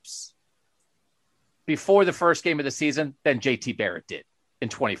team reps before the first game of the season than JT Barrett did in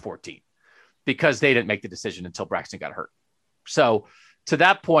 2014, because they didn't make the decision until Braxton got hurt. So to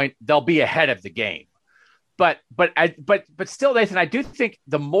that point, they'll be ahead of the game. But still, Nathan, I do think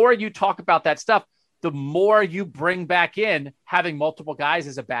the more you talk about that stuff, the more you bring back in having multiple guys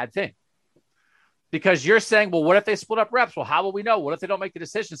is a bad thing. Because you're saying, well, what if they split up reps? Well, how will we know? What if they don't make the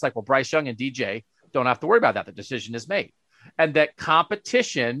decision? It's like, well, Bryce Young and DJ don't have to worry about that. The decision is made. And that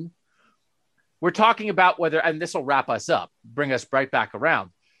competition, we're talking about whether, and this will wrap us up, bring us right back around.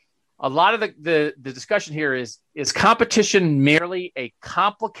 A lot of the discussion here is competition merely a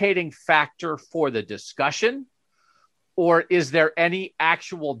complicating factor for the discussion, or is there any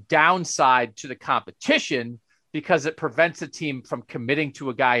actual downside to the competition because it prevents a team from committing to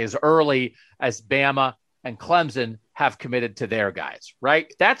a guy as early as Bama and Clemson have committed to their guys,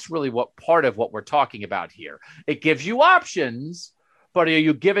 right? That's really what part of what we're talking about here. It gives you options, but are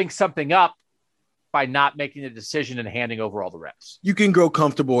you giving something up by not making the decision and handing over all the reps? You can grow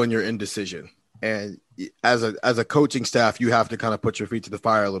comfortable in your indecision. And as a coaching staff, you have to kind of put your feet to the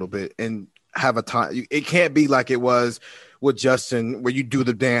fire a little bit and have a time. It can't be like it was with Justin, where you do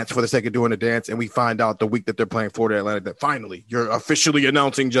the dance for the sake of doing the dance, and we find out the week that they're playing Florida Atlantic that finally you're officially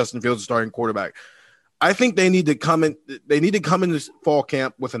announcing Justin Fields as starting quarterback. I think they need to come in. They need to come in this fall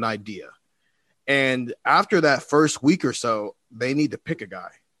camp with an idea, and after that first week or so, they need to pick a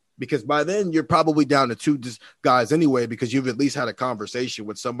guy, because by then you're probably down to two guys anyway, because you've at least had a conversation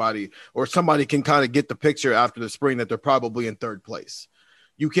with somebody, or somebody can kind of get the picture after the spring that they're probably in third place.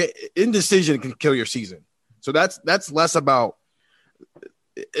 You can't, indecision can kill your season. So that's less about,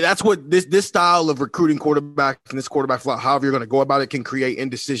 that's what this style of recruiting quarterbacks and this quarterback slot, however you're going to go about it, can create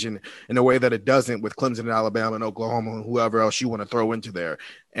indecision in a way that it doesn't with Clemson and Alabama and Oklahoma and whoever else you want to throw into there.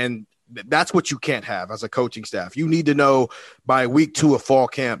 And that's what you can't have as a coaching staff. You need to know by week 2 of fall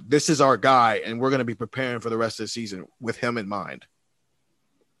camp, this is our guy, and we're going to be preparing for the rest of the season with him in mind.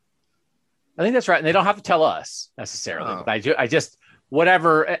 I think that's right. And they don't have to tell us necessarily. Oh. But I just,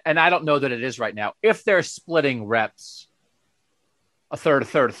 whatever, and I don't know that it is right now. If they're splitting reps a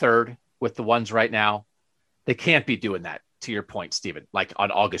third with the ones right now, they can't be doing that, to your point, Stephen, like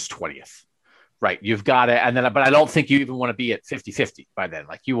on August 20th. Right. You've got to, and then, but I don't think you even want to be at 50-50 by then.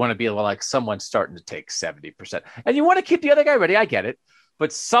 Like you want to be like someone starting to take 70%, and you want to keep the other guy ready. I get it,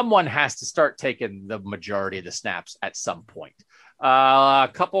 but someone has to start taking the majority of the snaps at some point. A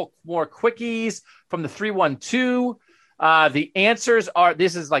couple more quickies from the 312. The answers are,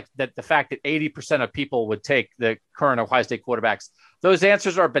 this is like the fact that 80% of people would take the current Ohio State quarterbacks. Those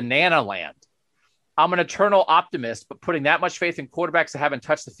answers are banana land. I'm an eternal optimist, but putting that much faith in quarterbacks that haven't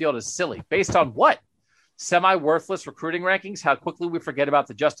touched the field is silly. Based on what? Semi-worthless recruiting rankings? How quickly we forget about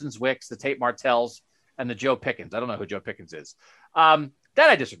the Justin Zwicks, the Tate Martells, and the Joe Pickens. I don't know who Joe Pickens is. That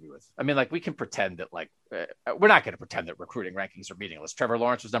I disagree with. I mean, like, we can pretend that, like, we're not going to pretend that recruiting rankings are meaningless. Trevor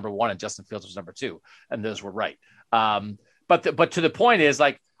Lawrence was number 1 and Justin Fields was number 2, and those were right. But to the point is,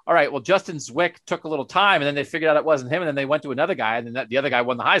 like, all right, well, Justin Zwick took a little time, and then they figured out it wasn't him, and then they went to another guy, and then the other guy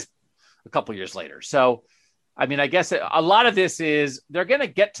won the Heisman a couple of years later. So, I mean, I guess a lot of this is they're going to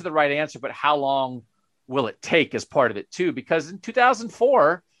get to the right answer, but how long will it take is part of it too? Because in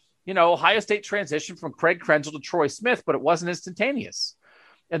 2004, Ohio State transitioned from Craig Krenzel to Troy Smith, but it wasn't instantaneous.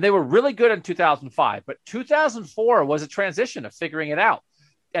 And they were really good in 2005, but 2004 was a transition of figuring it out.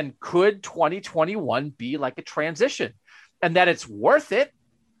 And could 2021 be like a transition? And that it's worth it? I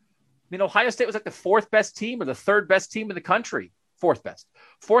mean, Ohio State was like the 4th best team or the 3rd best team in the country. 4th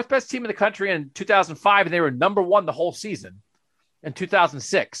best team in the country in 2005, and they were number 1 the whole season in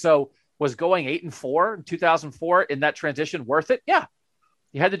 2006. So was going 8-4 in 2004 in that transition worth it? Yeah.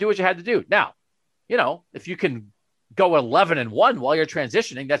 You had to do what you had to do. Now, if you can go 11-1 while you're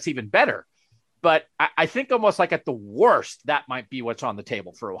transitioning, that's even better. But I think almost like at the worst, that might be what's on the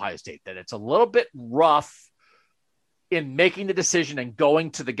table for Ohio State, that it's a little bit rough in making the decision and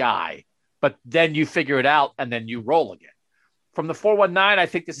going to the guy, but then you figure it out and then you roll again. From the 419, I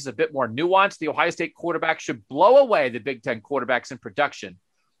think this is a bit more nuanced. The Ohio State quarterback should blow away the Big Ten quarterbacks in production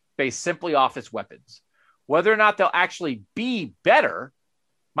based simply off his weapons. Whether or not they'll actually be better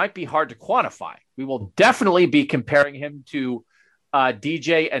might be hard to quantify. We will definitely be comparing him to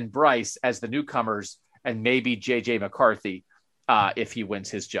DJ and Bryce as the newcomers, and maybe JJ McCarthy if he wins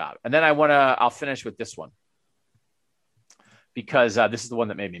his job. And then I'll finish with this one, because this is the one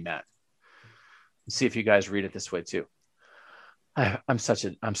that made me mad. Let's see if you guys read it this way too. I'm such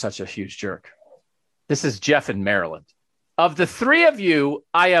a huge jerk. This is Jeff in Maryland. Of the 3 of you,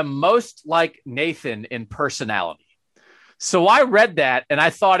 I am most like Nathan in personality. So I read that and I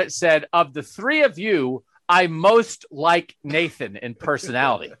thought it said, of the 3 of you, I most like Nathan in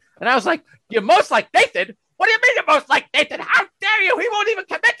personality. And I was like, you're most like Nathan? What do you mean you're most like Nathan? How dare you? He won't even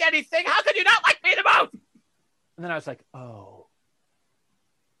commit to anything. How could you not like me the most? And then I was like, oh,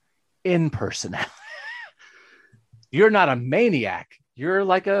 in personality. You're not a maniac. You're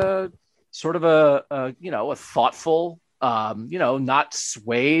like a sort of a thoughtful not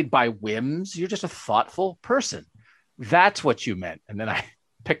swayed by whims. You're just a thoughtful person. That's what you meant. And then I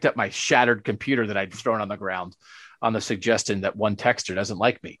picked up my shattered computer that I'd thrown on the ground on the suggestion that one texter doesn't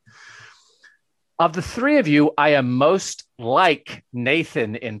like me. Of the three of you, I am most like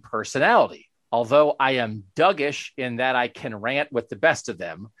Nathan in personality. Although I am Dougish in that I can rant with the best of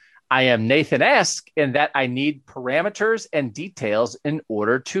them, I am Nathan-esque in that I need parameters and details in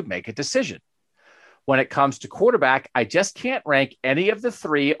order to make a decision. When it comes to quarterback, I just can't rank any of the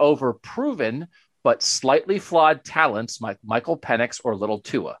three over proven but slightly flawed talents like Michael Penix or Little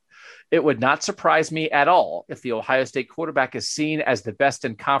Tua. It would not surprise me at all if the Ohio State quarterback is seen as the best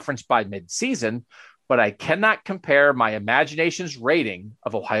in conference by midseason, but I cannot compare my imagination's rating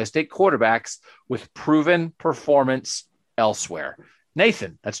of Ohio State quarterbacks with proven performance elsewhere.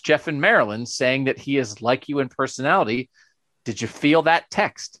 Nathan, that's Jeff in Maryland saying that he is like you in personality. Did you feel that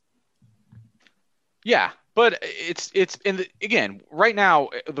text? Yeah, but it's again, right now,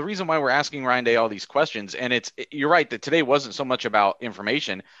 the reason why we're asking Ryan Day all these questions, and you're right that today wasn't so much about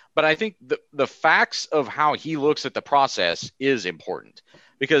information, but I think the facts of how he looks at the process is important,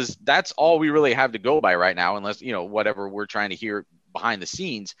 because that's all we really have to go by right now, unless, whatever we're trying to hear behind the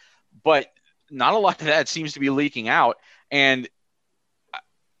scenes. But not a lot of that seems to be leaking out. And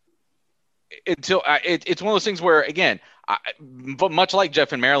until it's one of those things where, again, but much like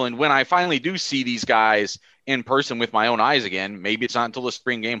Jeff in Maryland, when I finally do see these guys in person with my own eyes again, maybe it's not until the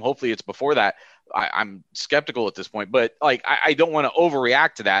spring game. Hopefully it's before that. I'm skeptical at this point, but I don't want to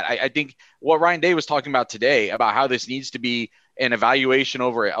overreact to that. I think what Ryan Day was talking about today about how this needs to be an evaluation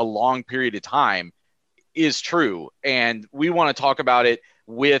over a long period of time is true. And we want to talk about it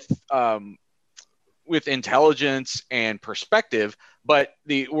with intelligence and perspective, but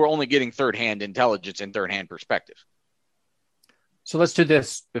we're only getting third-hand intelligence and third-hand perspective. So let's do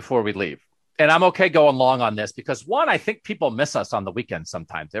this before we leave. And I'm okay going long on this because, one, I think people miss us on the weekend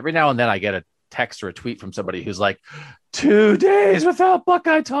sometimes. Every now and then I get a text or a tweet from somebody who's like, 2 days without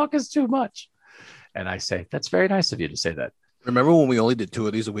Buckeye talk is too much. And I say, that's very nice of you to say that. Remember when we only did 2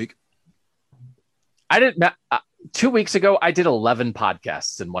 of these a week? I didn't. 2 weeks ago, I did 11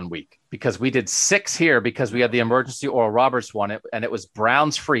 podcasts in 1 week because we did 6 here because we had the emergency Oral Roberts one, and it was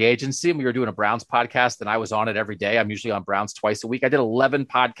Browns free agency. And we were doing a Browns podcast and I was on it every day. I'm usually on Browns twice a week. I did 11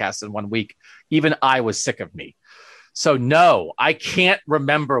 podcasts in 1 week. Even I was sick of me. So no, I can't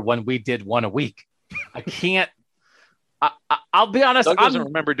remember when we did one a week. I can't. I'll be honest. Doug doesn't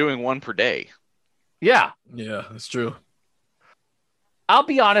remember doing one per day. Yeah. Yeah, that's true. I'll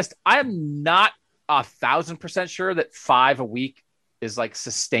be honest. I'm not 1,000% sure that 5 a week is like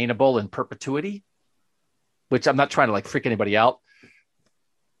sustainable in perpetuity, which I'm not trying to freak anybody out.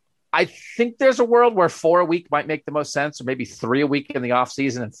 I think there's a world where 4 a week might make the most sense, or maybe 3 a week in the off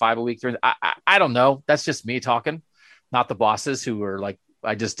season and 5 a week during. I don't know. That's just me talking, not the bosses who are like,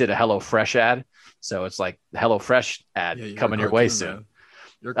 I just did a HelloFresh ad. So it's like the HelloFresh ad coming your way soon. Man.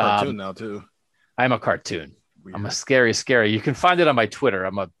 You're a cartoon now too. I'm a cartoon. Weird. I'm a scary. You can find it on my Twitter.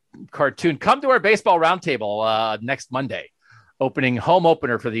 I'm a cartoon. Come to our baseball roundtable next Monday, home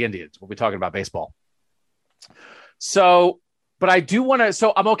opener for the Indians. We'll be talking about baseball. So, but I do want to,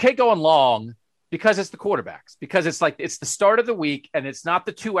 so I'm okay going long because it's the quarterbacks, because it's the start of the week and it's not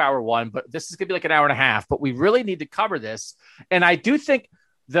the 2-hour one, but this is going to be like an hour and a half, but we really need to cover this. And I do think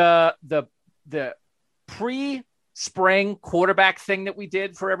the pre-spring quarterback thing that we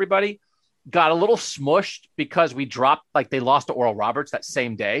did for everybody got a little smushed because we dropped, they lost to Oral Roberts that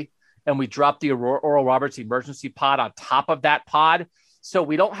same day. And we dropped the Oral Roberts emergency pod on top of that pod. So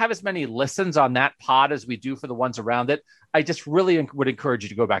we don't have as many listens on that pod as we do for the ones around it. I just really would encourage you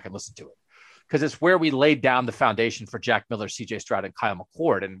to go back and listen to it, because it's where we laid down the foundation for Jack Miller, CJ Stroud, and Kyle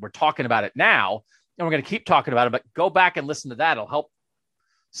McCord. And we're talking about it now, and we're going to keep talking about it, but go back and listen to that. It'll help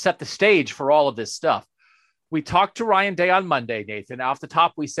set the stage for all of this stuff. We talked to Ryan Day on Monday, Nathan. Off the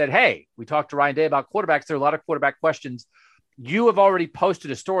top, we said, hey, we talked to Ryan Day about quarterbacks. There are a lot of quarterback questions. You have already posted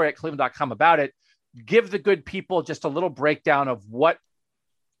a story at Cleveland.com about it. Give the good people just a little breakdown of what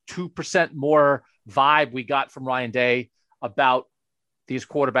 2% more vibe we got from Ryan Day about these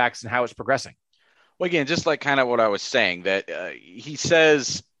quarterbacks and how it's progressing. Well, again, just like kind of what I was saying, that he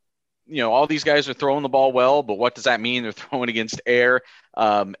says, all these guys are throwing the ball well, but what does that mean? They're throwing against air.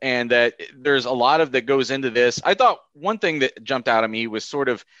 And that there's a lot of that goes into this. I thought one thing that jumped out at me was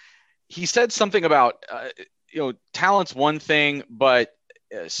he said something about, talent's one thing, but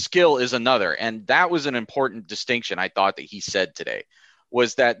skill is another. And that was an important distinction I thought that he said today,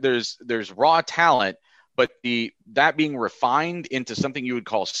 was that there's raw talent, but that being refined into something you would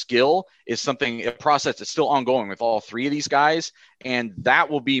call skill is a process that's still ongoing with all three of these guys. And that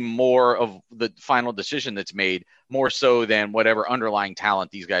will be more of the final decision that's made, more so than whatever underlying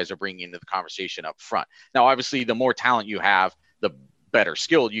talent these guys are bringing into the conversation up front. Now, obviously, the more talent you have, the better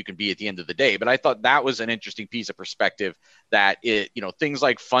skilled you can be at the end of the day. But I thought that was an interesting piece of perspective, that things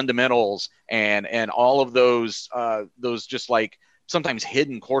like fundamentals and all of those just like sometimes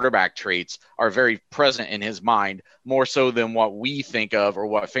hidden quarterback traits are very present in his mind, more so than what we think of or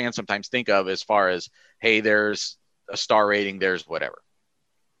what fans sometimes think of as far as, hey, there's a star rating, there's whatever.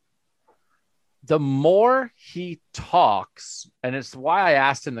 The more he talks, and it's why I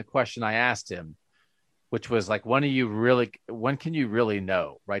asked him the question I asked him, which was like, when can you really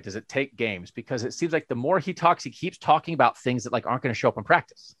know, right? Does it take games? Because it seems like the more he talks, he keeps talking about things that like aren't going to show up in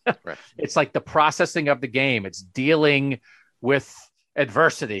practice. Right. It's like the processing of the game. It's dealing with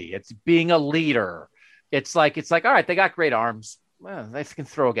adversity. It's being a leader. It's like, all right, they got great arms. Well, they can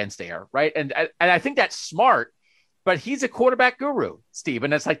throw against air, right? And I think that's smart, but he's a quarterback guru, Steve.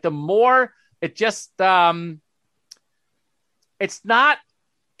 And it's like the more it just, it's not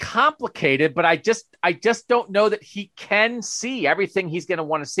complicated, but I just don't know that he can see everything he's going to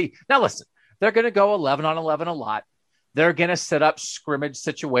want to see. Now, listen, they're going to go 11 on 11 a lot. They're going to set up scrimmage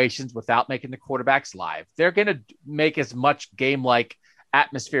situations without making the quarterbacks live. They're going to make as much game-like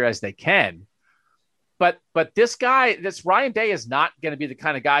atmosphere as they can. But this Ryan Day is not going to be the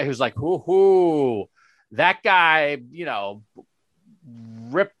kind of guy who's like, hoo, that guy,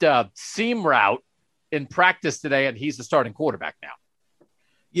 ripped a seam route in practice today, and he's the starting quarterback now.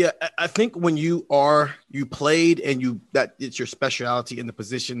 Yeah, I think when you played and that it's your specialty in the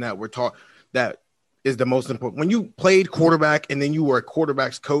position that we're taught, that is the most important. When you played quarterback and then you were a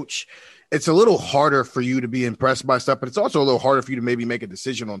quarterback's coach, it's a little harder for you to be impressed by stuff, but it's also a little harder for you to maybe make a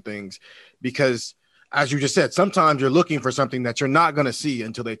decision on things because, as you just said, sometimes you're looking for something that you're not going to see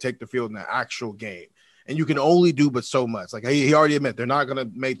until they take the field in the actual game. And you can only do but so much. Like he already admitted, they're not going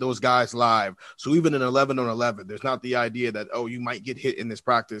to make those guys live. So even in 11 on 11, there's not the idea that, you might get hit in this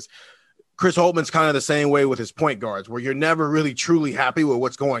practice. Chris Holtman's kind of the same way with his point guards, where you're never really truly happy with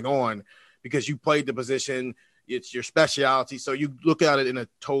what's going on because you played the position. It's your specialty. So you look at it in a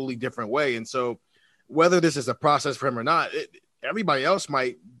totally different way. And so whether this is a process for him or not, everybody else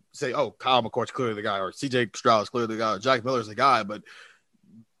might say, Kyle McCord's clearly the guy, or CJ Stroud's clearly the guy, or Jack Miller's the guy. But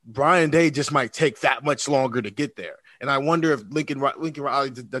Brian Day just might take that much longer to get there. And I wonder if Lincoln Riley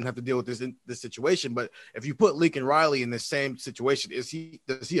doesn't have to deal with this situation, but if you put Lincoln Riley in the same situation,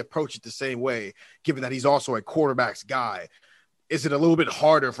 does he approach it the same way, given that he's also a quarterback's guy? Is it a little bit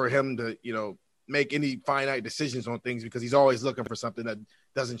harder for him to, make any finite decisions on things because he's always looking for something that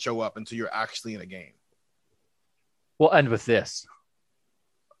doesn't show up until you're actually in a game? We'll end with this.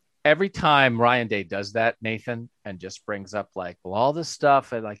 Every time Ryan Day does that, Nathan, and just brings up all this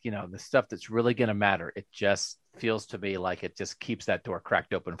stuff and the stuff that's really going to matter, it just feels to me like it just keeps that door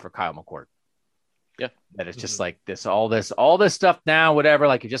cracked open for Kyle McCord. Yeah. That it's just like all this stuff now, whatever,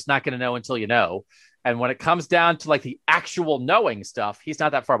 you're just not going to know until you know. And when it comes down to the actual knowing stuff, he's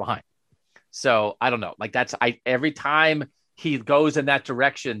not that far behind. So I don't know. Every time he goes in that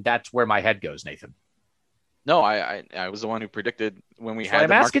direction, that's where my head goes, Nathan. No, I was the one who predicted when we had.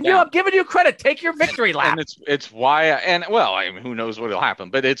 I'm asking you. I'm giving you credit. Take your victory lap. And it's why. Who knows what will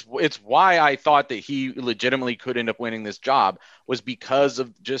happen? But it's why I thought that he legitimately could end up winning this job, was because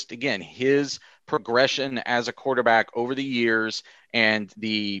of just, again, his progression as a quarterback over the years and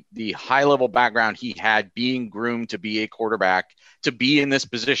the high level background he had being groomed to be a quarterback, to be in this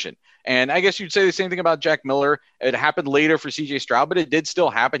position. And I guess you'd say the same thing about Jack Miller. It happened later for CJ Stroud, but it did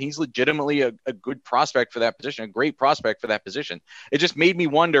still happen. He's legitimately a good prospect for that position, a great prospect for that position. It just made me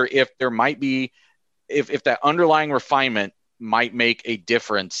wonder if there might be, if that underlying refinement might make a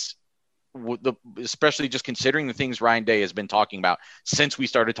difference, especially just considering the things Ryan Day has been talking about since we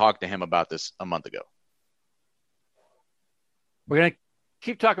started talking to him about this a month ago. We're going to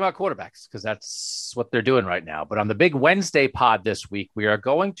keep talking about quarterbacks because that's what they're doing right now. But on the big Wednesday pod this week, we are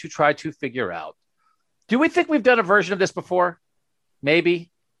going to try to figure out, do we think we've done a version of this before?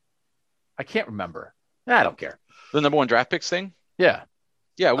 Maybe. I can't remember. I don't care. The number one draft picks thing? Yeah.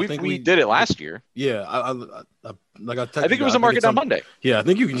 Yeah, we did it last year. Yeah. I think it was a Market Down Monday. Yeah, I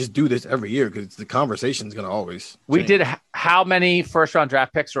think you can just do this every year because the conversation is going to always change. We did. How many first-round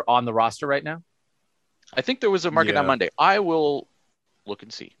draft picks are on the roster right now? I think there was a Market Down Monday. I will look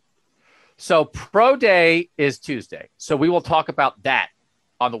and see. So Pro Day is Tuesday. So we will talk about that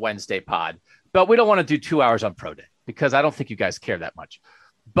on the Wednesday pod. But we don't want to do 2 hours on Pro Day because I don't think you guys care that much.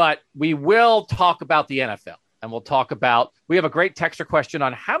 But we will talk about the NFL. and we'll talk about, we have a great texter question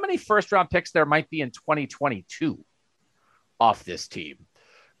on how many first round picks there might be in 2022 off this team.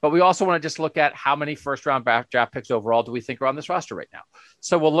 But we also want to just look at how many first round draft picks overall do we think are on this roster right now.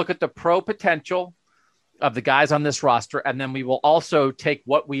 So we'll look at the pro potential of the guys on this roster. And then we will also take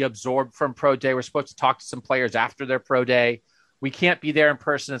what we absorbed from pro day. We're supposed to talk to some players after their pro day. We can't be there in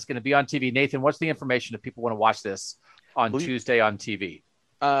person. It's going to be on TV. Nathan, what's the information if people want to watch this on Tuesday on TV?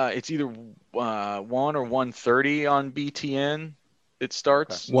 It's either 1 or 1:30 on BTN. It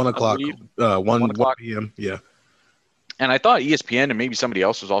starts 1 o'clock, 1 p.m. Yeah. And I thought ESPN and maybe somebody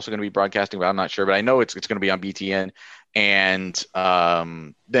else was also going to be broadcasting, but I'm not sure. But I know it's going to be on BTN. And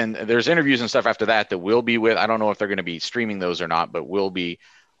then there's interviews and stuff after that will be with, I don't know if they're going to be streaming those or not, but we'll be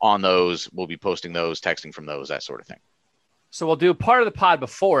on those. We'll be posting those, texting from those, that sort of thing. So we'll do part of the pod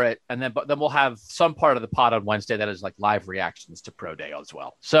before it, and then we'll have some part of the pod on Wednesday that is like live reactions to Pro Day as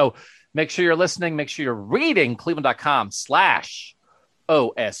well. So make sure you're listening. Make sure you're reading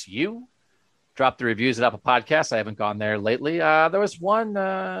cleveland.com/OSU. Drop the reviews at Apple Podcasts. I haven't gone there lately. There was one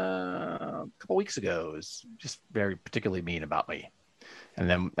a couple weeks ago. It was just very particularly mean about me. And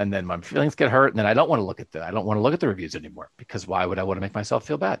then my feelings get hurt, and then I don't want to look at the reviews anymore, because why would I want to make myself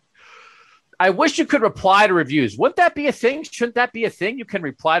feel bad? I wish you could reply to reviews. Wouldn't that be a thing? Shouldn't that be a thing? You can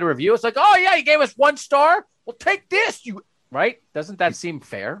reply to reviews. It's like, oh yeah, you gave us 1 star. Well, take this. Right? Doesn't that seem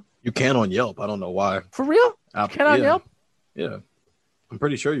fair? You can on Yelp. I don't know why. For real? You can on Yelp? Yeah. I'm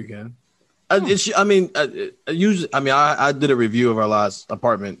pretty sure you can. I did a review of our last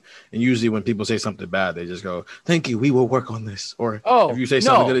apartment, and usually when people say something bad, they just go, "Thank you, we will work on this." Or if you say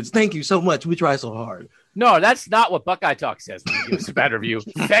something good, it's "Thank you so much, we try so hard." No, that's not what Buckeye Talk says when you give us a bad review.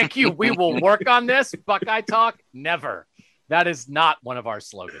 Thank you, we will work on this. Buckeye Talk, never. That is not one of our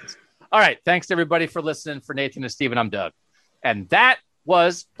slogans. All right, thanks to everybody for listening. For Nathan and Steven, I'm Doug, and that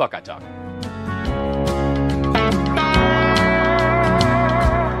was Buckeye Talk.